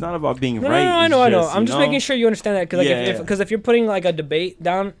 It's not about being right. No, I know. I'm just making sure you understand that because if you're putting like a debate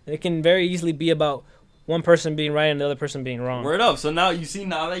down, it can very easily be about one person being right and the other person being wrong. Word up. So now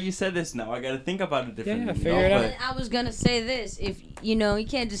that you said this, now I gotta think about it differently. Yeah, figure it out. I was gonna say this: if you know, you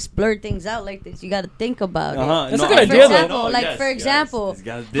can't just blurt things out like this. You gotta think about it. That's a good idea, though. For example, this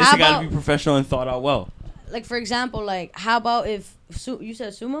gotta be professional and thought out well. Like for example, like how about if you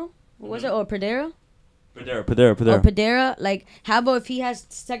said Sumo? What was it, or Pradera? Pradera. Or Pradera. Like, how about if he has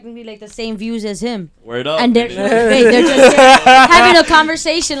technically like the same views as him? Word up. And they're just having a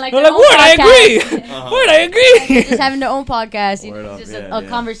conversation like. They're like, word, I agree. Word, I agree. Like, just having their own podcast. It's just a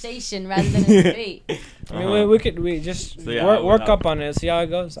conversation rather than a debate. I mean, we just work up on it, see how it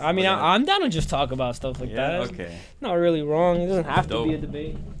goes. I mean, I'm down to just talk about stuff like that. Okay. Not really wrong. It doesn't have to be a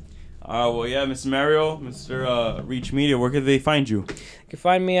debate. Well, yeah, Mr. Mario, Mr. Reach Media, where could they find you? You can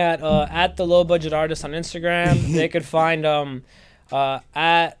find me at the Low Budget Artist on Instagram. They could find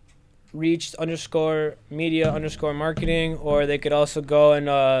at reach_media_marketing, or they could also go and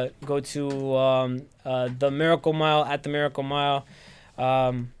go to the Miracle Mile at the Miracle Mile.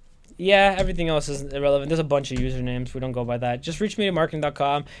 Yeah, everything else is irrelevant. There's a bunch of usernames. We don't go by that. Just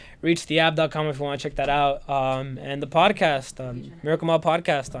reachmediamarketing.com, reachtheapp.com if you want to check that out. And the podcast, Miracle Mile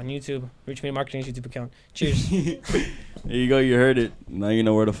Podcast on YouTube, Reach Media Marketing's YouTube account. Cheers. There you go. You heard it. Now you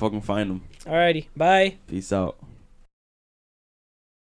know where to fucking find them. Alrighty. Bye. Peace out.